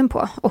multen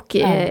på. Och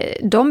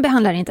de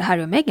behandlar inte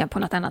Harry och Meghan på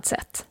något annat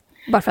sätt.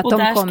 Bara för att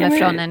de kommer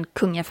från en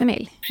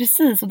kungafamilj.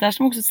 Precis, och där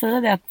ska man också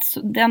säga det att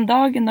den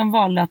dagen de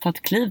valde att ta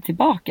ett kliv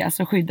tillbaka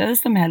så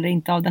skyddades de heller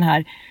inte av den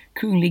här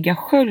kungliga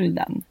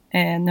skölden.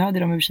 Nu hade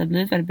de i och för sig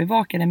blivit väldigt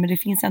bevakade, men det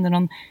finns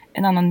ändå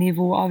en annan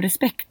nivå av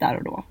respekt där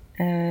och då.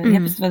 Helt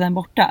plötsligt var den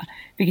borta,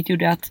 vilket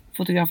gjorde att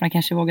fotograferna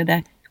kanske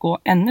vågade gå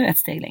ännu ett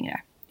steg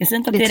längre. Jag säger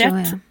inte att det är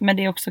rätt, men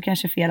det är också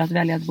kanske fel att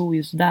välja att bo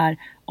just där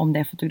om det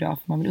är fotograf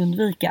man vill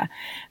undvika.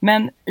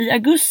 Men i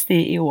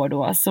augusti i år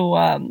då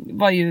så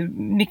var ju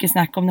mycket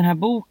snack om den här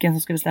boken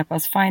som skulle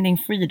släppas, Finding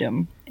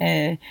Freedom.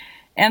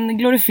 En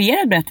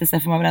glorifierad berättelse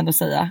får man väl ändå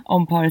säga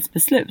om parets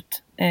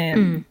beslut.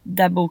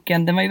 Där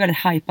boken, den var ju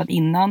väldigt hypad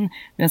innan.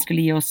 Den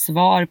skulle ge oss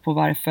svar på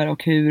varför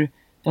och hur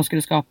de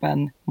skulle skapa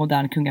en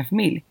modern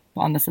kungafamilj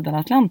på andra sidan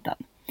Atlanten.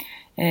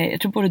 Jag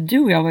tror både du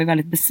och jag var ju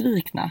väldigt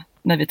besvikna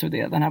när vi tog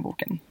den här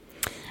boken.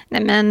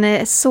 Nej,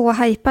 men så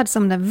hypad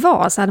som det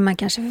var så hade man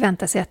kanske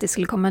förväntat sig att det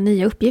skulle komma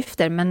nya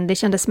uppgifter, men det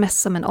kändes mest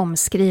som en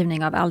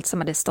omskrivning av allt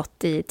som hade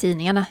stått i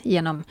tidningarna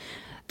genom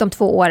de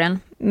 2 åren.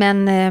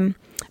 Men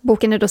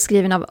boken är då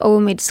skriven av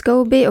Omid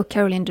Scobie och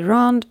Caroline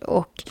Durand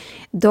och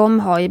de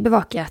har ju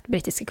bevakat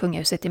brittiska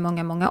kungahuset i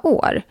många, många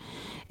år.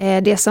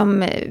 Det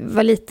som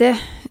var lite,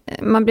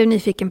 man blev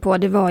nyfiken på,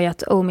 det var ju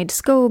att Omid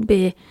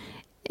Scobie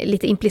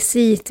lite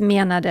implicit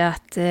menade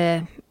att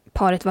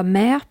paret var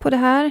med på det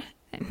här.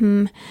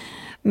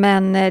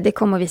 Men det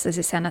kommer att visa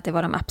sig sen att det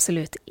var de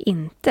absolut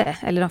inte.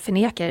 Eller de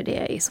förnekade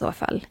det i så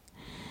fall.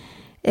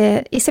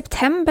 I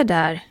september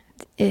där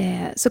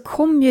så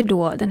kom ju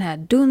då den här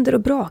dunder-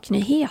 och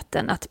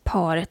braknyheten att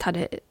paret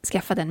hade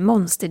skaffat en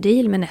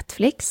monsterdeal med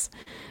Netflix.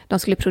 De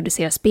skulle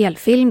producera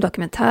spelfilm,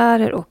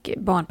 dokumentärer och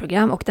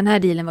barnprogram. Och den här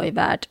dealen var ju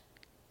värd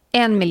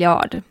 1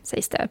 miljard,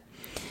 sägs det.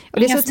 Och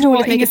det är så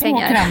otroligt mycket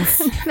pengar.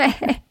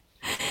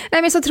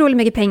 Nej, men så otroligt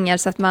mycket pengar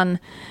så att man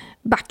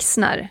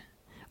baxnar.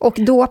 Och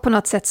då på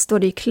något sätt står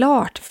det ju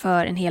klart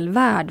för en hel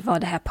värld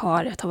vad det här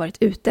paret har varit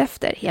ute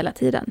efter hela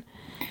tiden.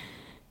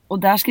 Och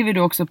där ska vi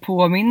då också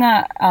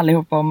påminna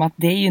allihopa om att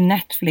det är ju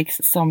Netflix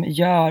som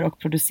gör och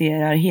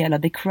producerar hela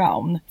The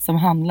Crown som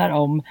handlar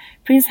om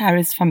prins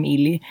Harrys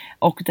familj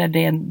och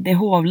där det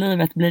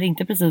hovlivet blir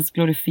inte precis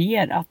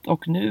glorifierat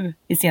och nu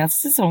i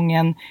senaste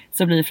säsongen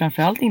så blir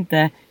framförallt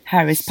inte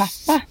Harrys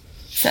pappa,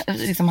 så,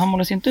 liksom, han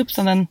målas ju inte upp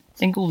som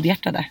den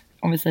godhjärtade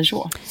om vi säger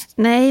så.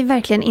 Nej,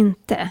 verkligen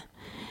inte.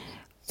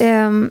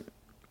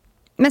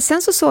 Men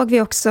sen så såg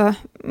vi också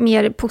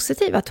mer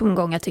positiva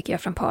tongångar tycker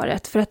jag från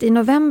paret. För att i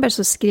november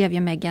så skrev ju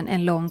Meghan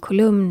en lång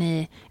kolumn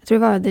i, jag tror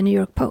det var The New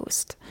York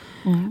Post.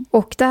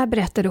 Och där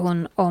berättade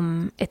hon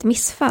om ett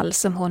missfall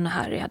som hon och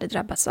Harry hade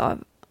drabbats av.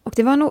 Och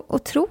det var en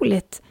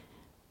otroligt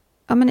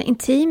en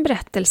intim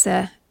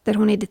berättelse där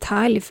hon i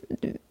detalj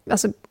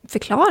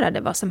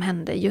förklarade vad som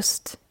hände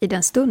just i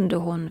den stund då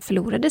hon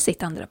förlorade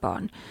sitt andra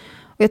barn.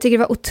 Och jag tycker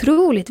det var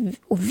otroligt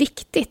och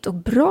viktigt och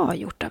bra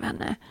gjort av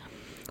henne.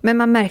 Men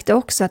man märkte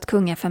också att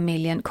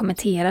kungafamiljen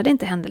kommenterade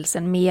inte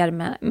händelsen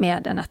mer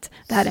med än att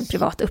det här är en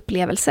privat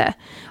upplevelse.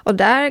 Och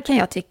där kan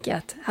jag tycka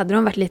att hade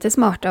de varit lite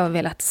smarta och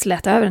velat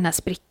släta över den här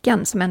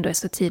sprickan som ändå är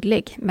så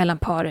tydlig mellan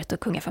paret och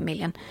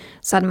kungafamiljen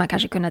så hade man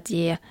kanske kunnat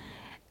ge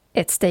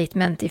ett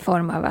statement i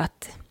form av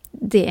att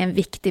det är en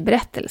viktig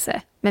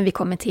berättelse men vi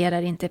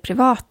kommenterar inte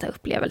privata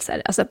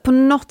upplevelser. Alltså på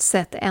något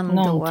sätt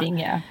ändå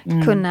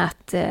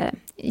kunnat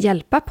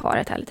hjälpa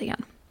paret här lite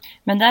grann.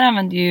 Men där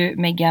använder ju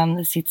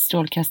Meghan sitt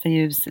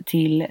strålkastarljus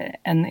till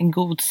en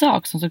god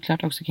sak som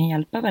såklart också kan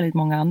hjälpa väldigt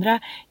många andra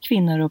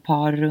kvinnor och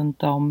par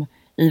runt om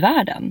i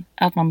världen.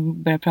 Att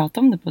man börjar prata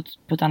om det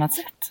på ett annat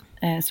sätt,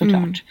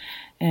 såklart.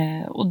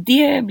 Och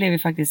det blev ju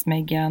faktiskt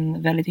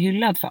Meghan väldigt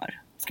hyllad för,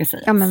 ska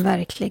sägas. Ja, men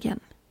verkligen.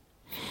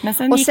 Men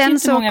sen gick det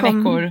inte många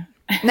veckor.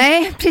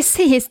 Nej,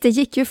 precis. Det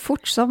gick ju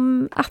fort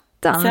som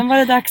attan. Sen var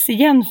det dags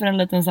igen för en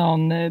liten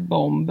sån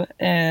bomb.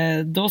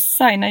 Då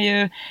signar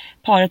ju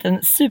paret en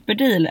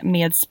superdeal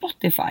med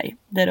Spotify.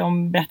 Där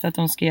de berättar att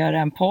de ska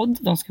göra en podd.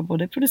 De ska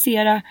både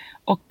producera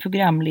och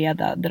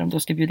programleda. Där de då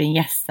ska bjuda in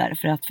gäster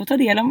för att få ta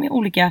del av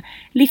olika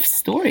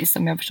livsstories,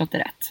 om jag har förstått det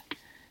rätt.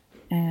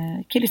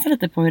 Kan du lyssna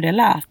lite på hur det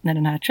lät när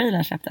den här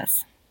trailern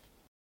släpptes?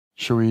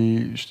 Shall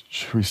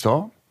we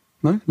start?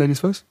 No?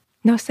 Ladies first?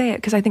 No, say it,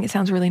 because I think it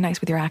sounds really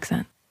nice with your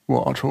accent.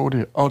 What,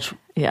 Archwell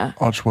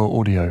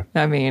audio?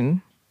 I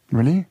mean...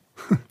 Really?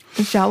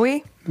 Shall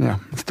we? Yeah,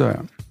 let's do it.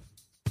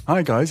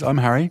 Hi guys, I'm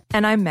Harry.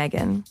 And I'm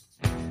Meghan.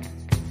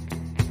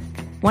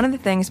 One of the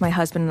things my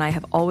husband and I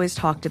have always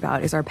talked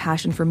about is our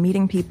passion for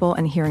meeting people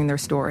and hearing their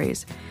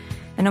stories.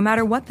 And no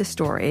matter what the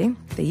story,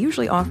 they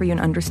usually offer you an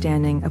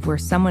understanding of where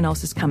someone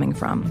else is coming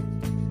from.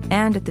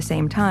 And at the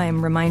same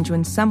time, remind you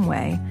in some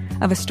way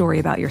of a story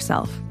about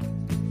yourself.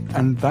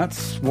 And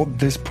that's what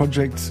this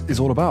project is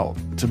all about.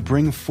 To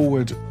bring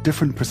forward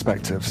different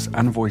perspectives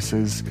and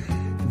voices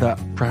that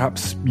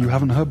perhaps you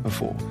haven't heard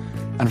before.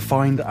 And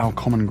find our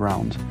common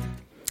ground.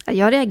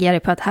 Jag reagerar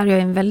på att Harry har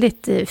en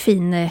väldigt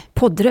fin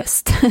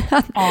poddröst.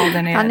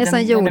 Han är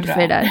som gjord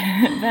för det där.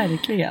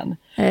 Verkligen.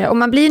 Och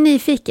man blir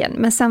nyfiken,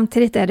 men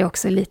samtidigt är det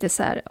också lite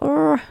så här,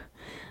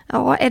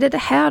 är det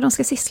här de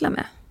ska syssla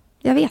med?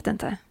 Jag vet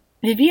inte.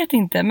 Vi vet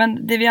inte,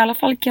 men det vi i alla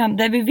fall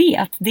det vi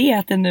vet, det är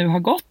att det nu har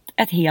gått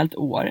ett helt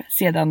år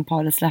sedan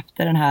paret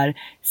släppte den här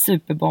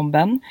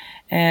superbomben.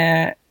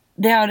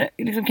 Det har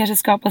liksom kanske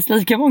skapats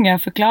lika många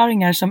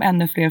förklaringar som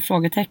ännu fler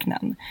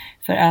frågetecknen.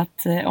 För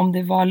att om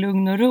det var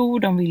lugn och ro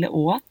de ville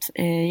åt,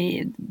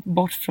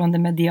 bort från det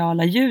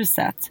mediala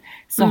ljuset,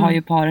 så har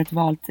ju paret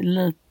valt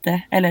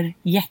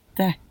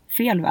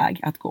jättefel väg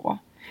att gå.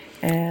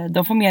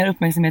 De får mer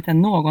uppmärksamhet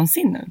än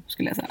någonsin nu,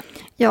 skulle jag säga.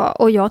 Ja,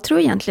 och jag tror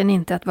egentligen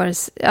inte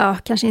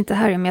att kanske inte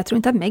Harry, men jag tror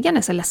inte att Meghan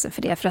är så ledsen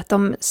för det. För att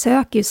de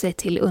söker ju sig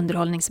till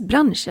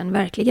underhållningsbranschen,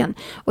 verkligen.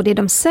 Och det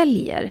de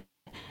säljer,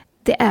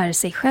 det är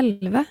sig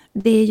själva.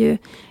 Det är ju,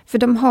 för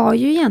de har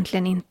ju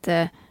egentligen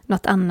inte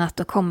något annat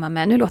att komma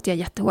med. Nu låter jag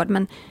jättehård,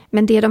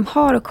 men det de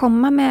har att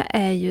komma med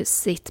är ju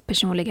sitt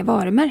personliga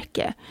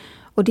varumärke.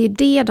 Och det är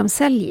det de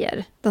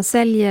säljer. De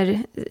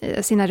säljer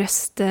sina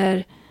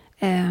röster,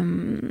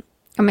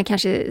 men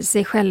kanske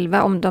sig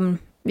själva.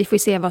 Vi får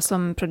se vad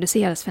som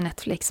produceras för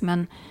Netflix,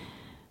 men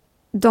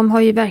de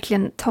har ju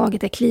verkligen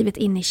tagit det klivet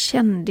in i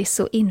kändis-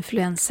 och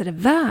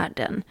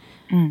influencervärlden.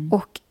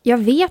 Och jag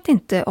vet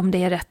inte om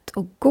det är rätt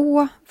att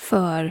gå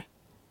för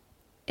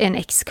en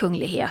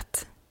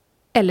ex-kunglighet.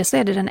 Eller så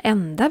är det den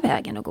enda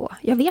vägen att gå.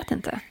 Jag vet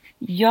inte.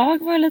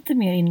 Jag var lite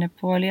mer inne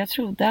på, eller jag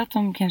trodde att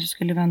de kanske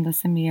skulle vända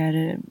sig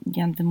mer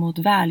gentemot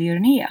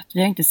välgörenhet. Vi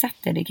har inte sett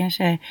det. Det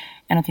kanske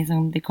är något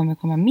som det kommer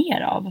komma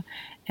mer av.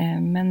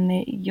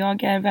 Men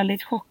jag är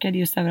väldigt chockad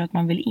just över att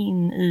man vill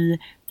in i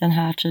den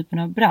här typen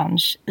av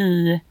bransch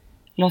i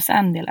Los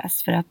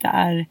Angeles. För att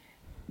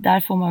där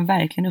får man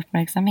verkligen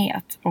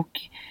uppmärksamhet.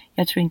 Och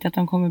jag tror inte att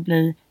de kommer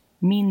bli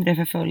mindre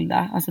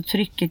förföljda. Alltså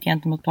trycket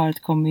gentemot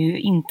paret kommer ju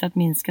inte att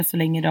minska så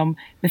länge de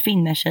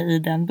befinner sig i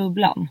den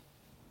bubblan.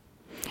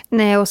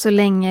 Nej, och så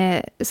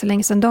länge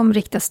som de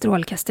riktar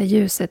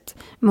strålkastarljuset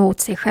mot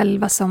sig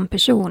själva som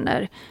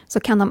personer, så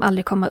kan de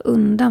aldrig komma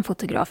undan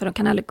fotografer. De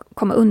kan aldrig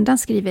komma undan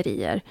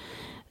skriverier.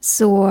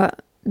 Så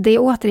det är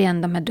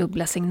återigen de här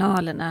dubbla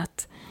signalerna.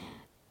 Att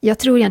jag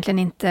tror egentligen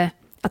inte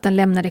att de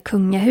lämnade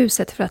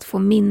kungahuset för att få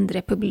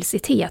mindre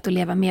publicitet och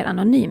leva mer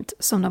anonymt,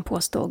 som de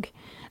påstod.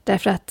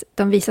 Därför att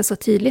de visar så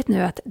tydligt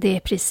nu att det är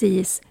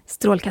precis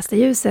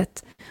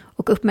strålkastarljuset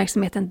och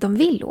uppmärksamheten de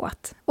vill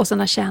åt. Och som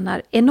de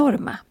tjänar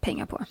enorma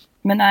pengar på.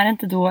 Men är det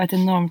inte då ett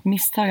enormt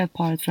misstag att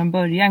paret från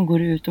början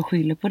går ut och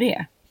skyller på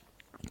det?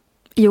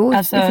 Jo,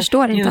 jag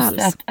förstår inte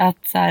alls.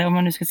 Att så här, om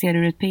man nu ska se det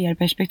ur ett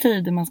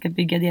PR-perspektiv där man ska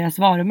bygga deras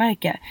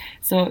varumärke,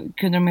 så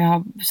kunde de ju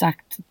ha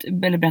sagt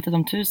eller berättat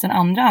om 1000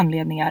 andra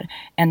anledningar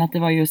än att det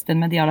var just den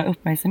mediala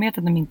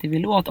uppmärksamheten de inte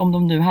ville åt, om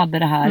de nu hade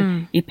det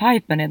här i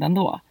pipen redan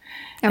då.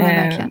 Ja, men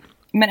verkligen.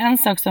 Men en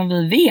sak som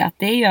vi vet,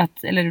 det är ju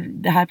att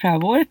det här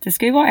prövoåret, det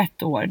ska ju vara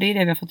 1 år. Det är det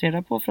vi har fått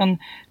reda på från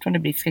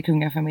den brittiska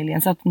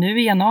kungafamiljen. Så att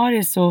nu i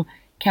januari så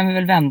kan vi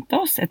väl vänta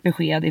oss ett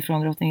besked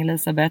ifrån drottning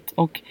Elizabeth.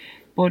 Och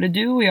både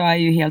du och jag är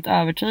ju helt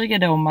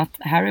övertygade om att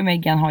Harry och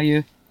Meghan har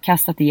ju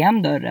kastat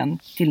igen dörren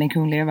till den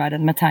kungliga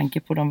världen med tanke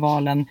på de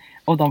valen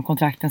och de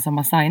kontrakten som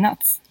har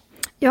signats.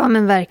 Ja,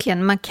 men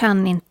verkligen. Man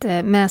kan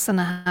inte med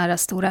såna här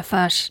stora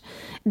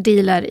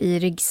affärsdealar i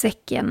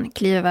ryggsäcken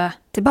kliva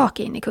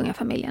tillbaka in i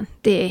kungafamiljen.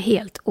 Det är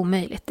helt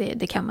omöjligt,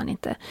 det kan man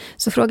inte.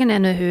 Så frågan är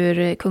nu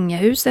hur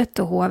kungahuset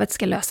och hovet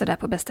ska lösa det här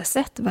på bästa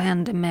sätt. Vad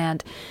händer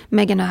med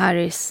Meghan och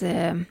Harrys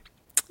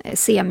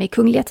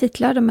semikungliga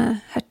titlar, de är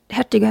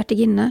hertig och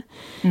hertiginna.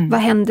 Vad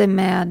händer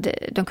med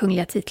de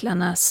kungliga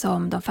titlarna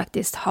som de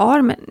faktiskt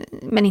har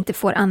men inte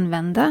får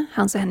använda,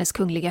 hans och hennes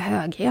kungliga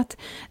höghet?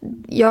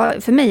 Ja,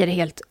 för mig är det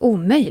helt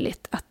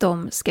omöjligt att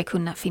de ska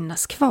kunna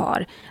finnas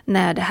kvar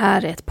när det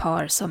här är ett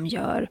par som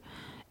gör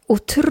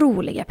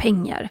otroliga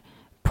pengar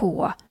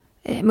på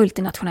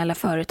multinationella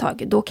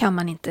företag. Då kan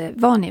man inte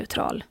vara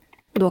neutral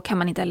och då kan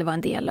man inte heller vara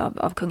en del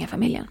av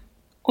kungafamiljen.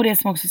 Och det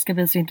som också ska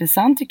bli så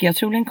intressant tycker jag,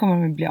 troligen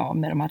kommer vi bli av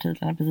med de här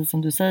titlarna, precis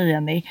som du säger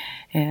Jenny.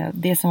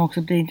 Det som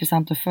också blir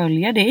intressant att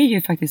följa, det är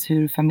ju faktiskt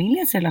hur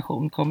familjens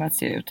relation kommer att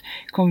se ut.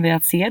 Kommer vi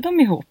att se dem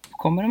ihop?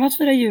 Kommer de att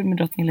fira jul med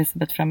drottning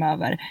Elizabeth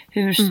framöver?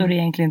 Hur står det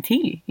egentligen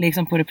till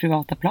liksom på det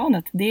privata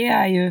planet? Det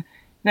är ju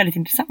väldigt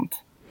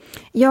intressant.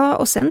 Ja,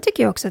 och sen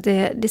tycker jag också att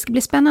det ska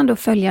bli spännande att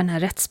följa den här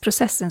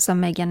rättsprocessen som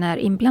Meghan är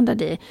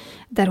inblandad i.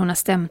 Där hon har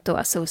stämt då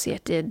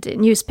Associated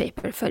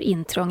Newspaper för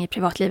intrång i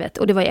privatlivet.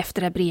 Och det var ju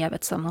efter det här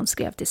brevet som hon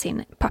skrev till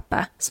sin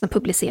pappa som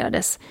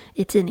publicerades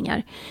i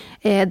tidningar.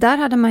 Där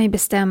hade man ju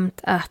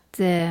bestämt att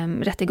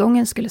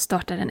rättegången skulle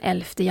starta den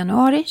 11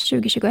 januari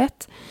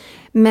 2021.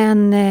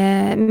 Men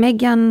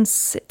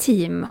Meghans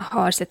team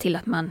har sett till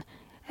att man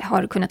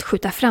har kunnat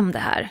skjuta fram det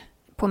här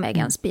på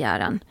Meghans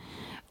begäran.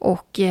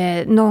 Och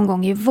någon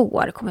gång i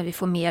vår kommer vi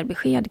få mer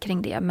besked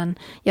kring det. Men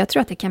jag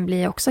tror att det kan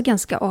bli också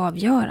ganska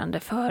avgörande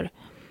för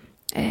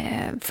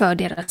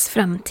deras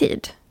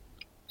framtid.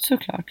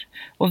 Såklart.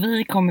 Och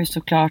vi kommer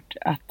såklart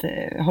att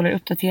hålla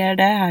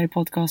uppdaterade här i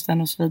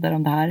podcasten och så vidare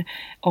om det här.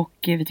 Och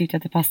vi tyckte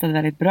att det passade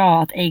väldigt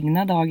bra att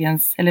ägna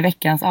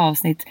veckans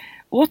avsnitt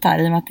åt här.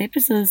 I och med att det är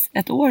precis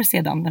ett år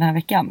sedan den här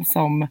veckan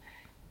som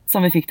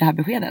vi fick det här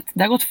beskedet.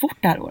 Det har gått fort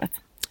det här året.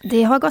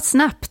 Det har gått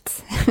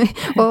snabbt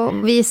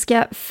och vi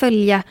ska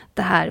följa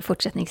det här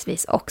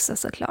fortsättningsvis också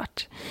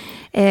såklart.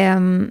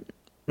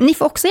 Ni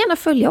får också gärna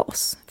följa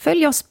oss.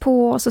 Följ oss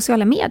på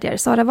sociala medier.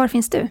 Sara, var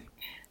finns du?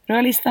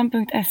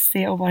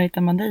 Royalistan.se och var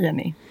hittar man dig,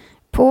 Jenny?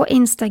 På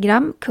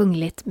Instagram,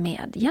 kungligt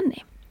med Jenny.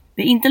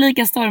 Det är inte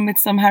lika stormigt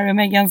som Harry och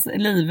Meghans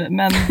liv,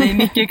 men det är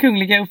mycket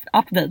kungliga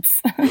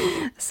updates.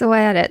 Så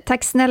är det.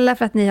 Tack snälla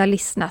för att ni har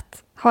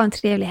lyssnat. Ha en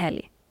trevlig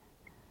helg.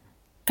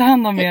 Ta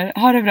hand om er.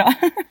 Ha det bra.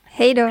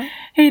 Hej då.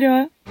 Hej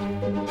då.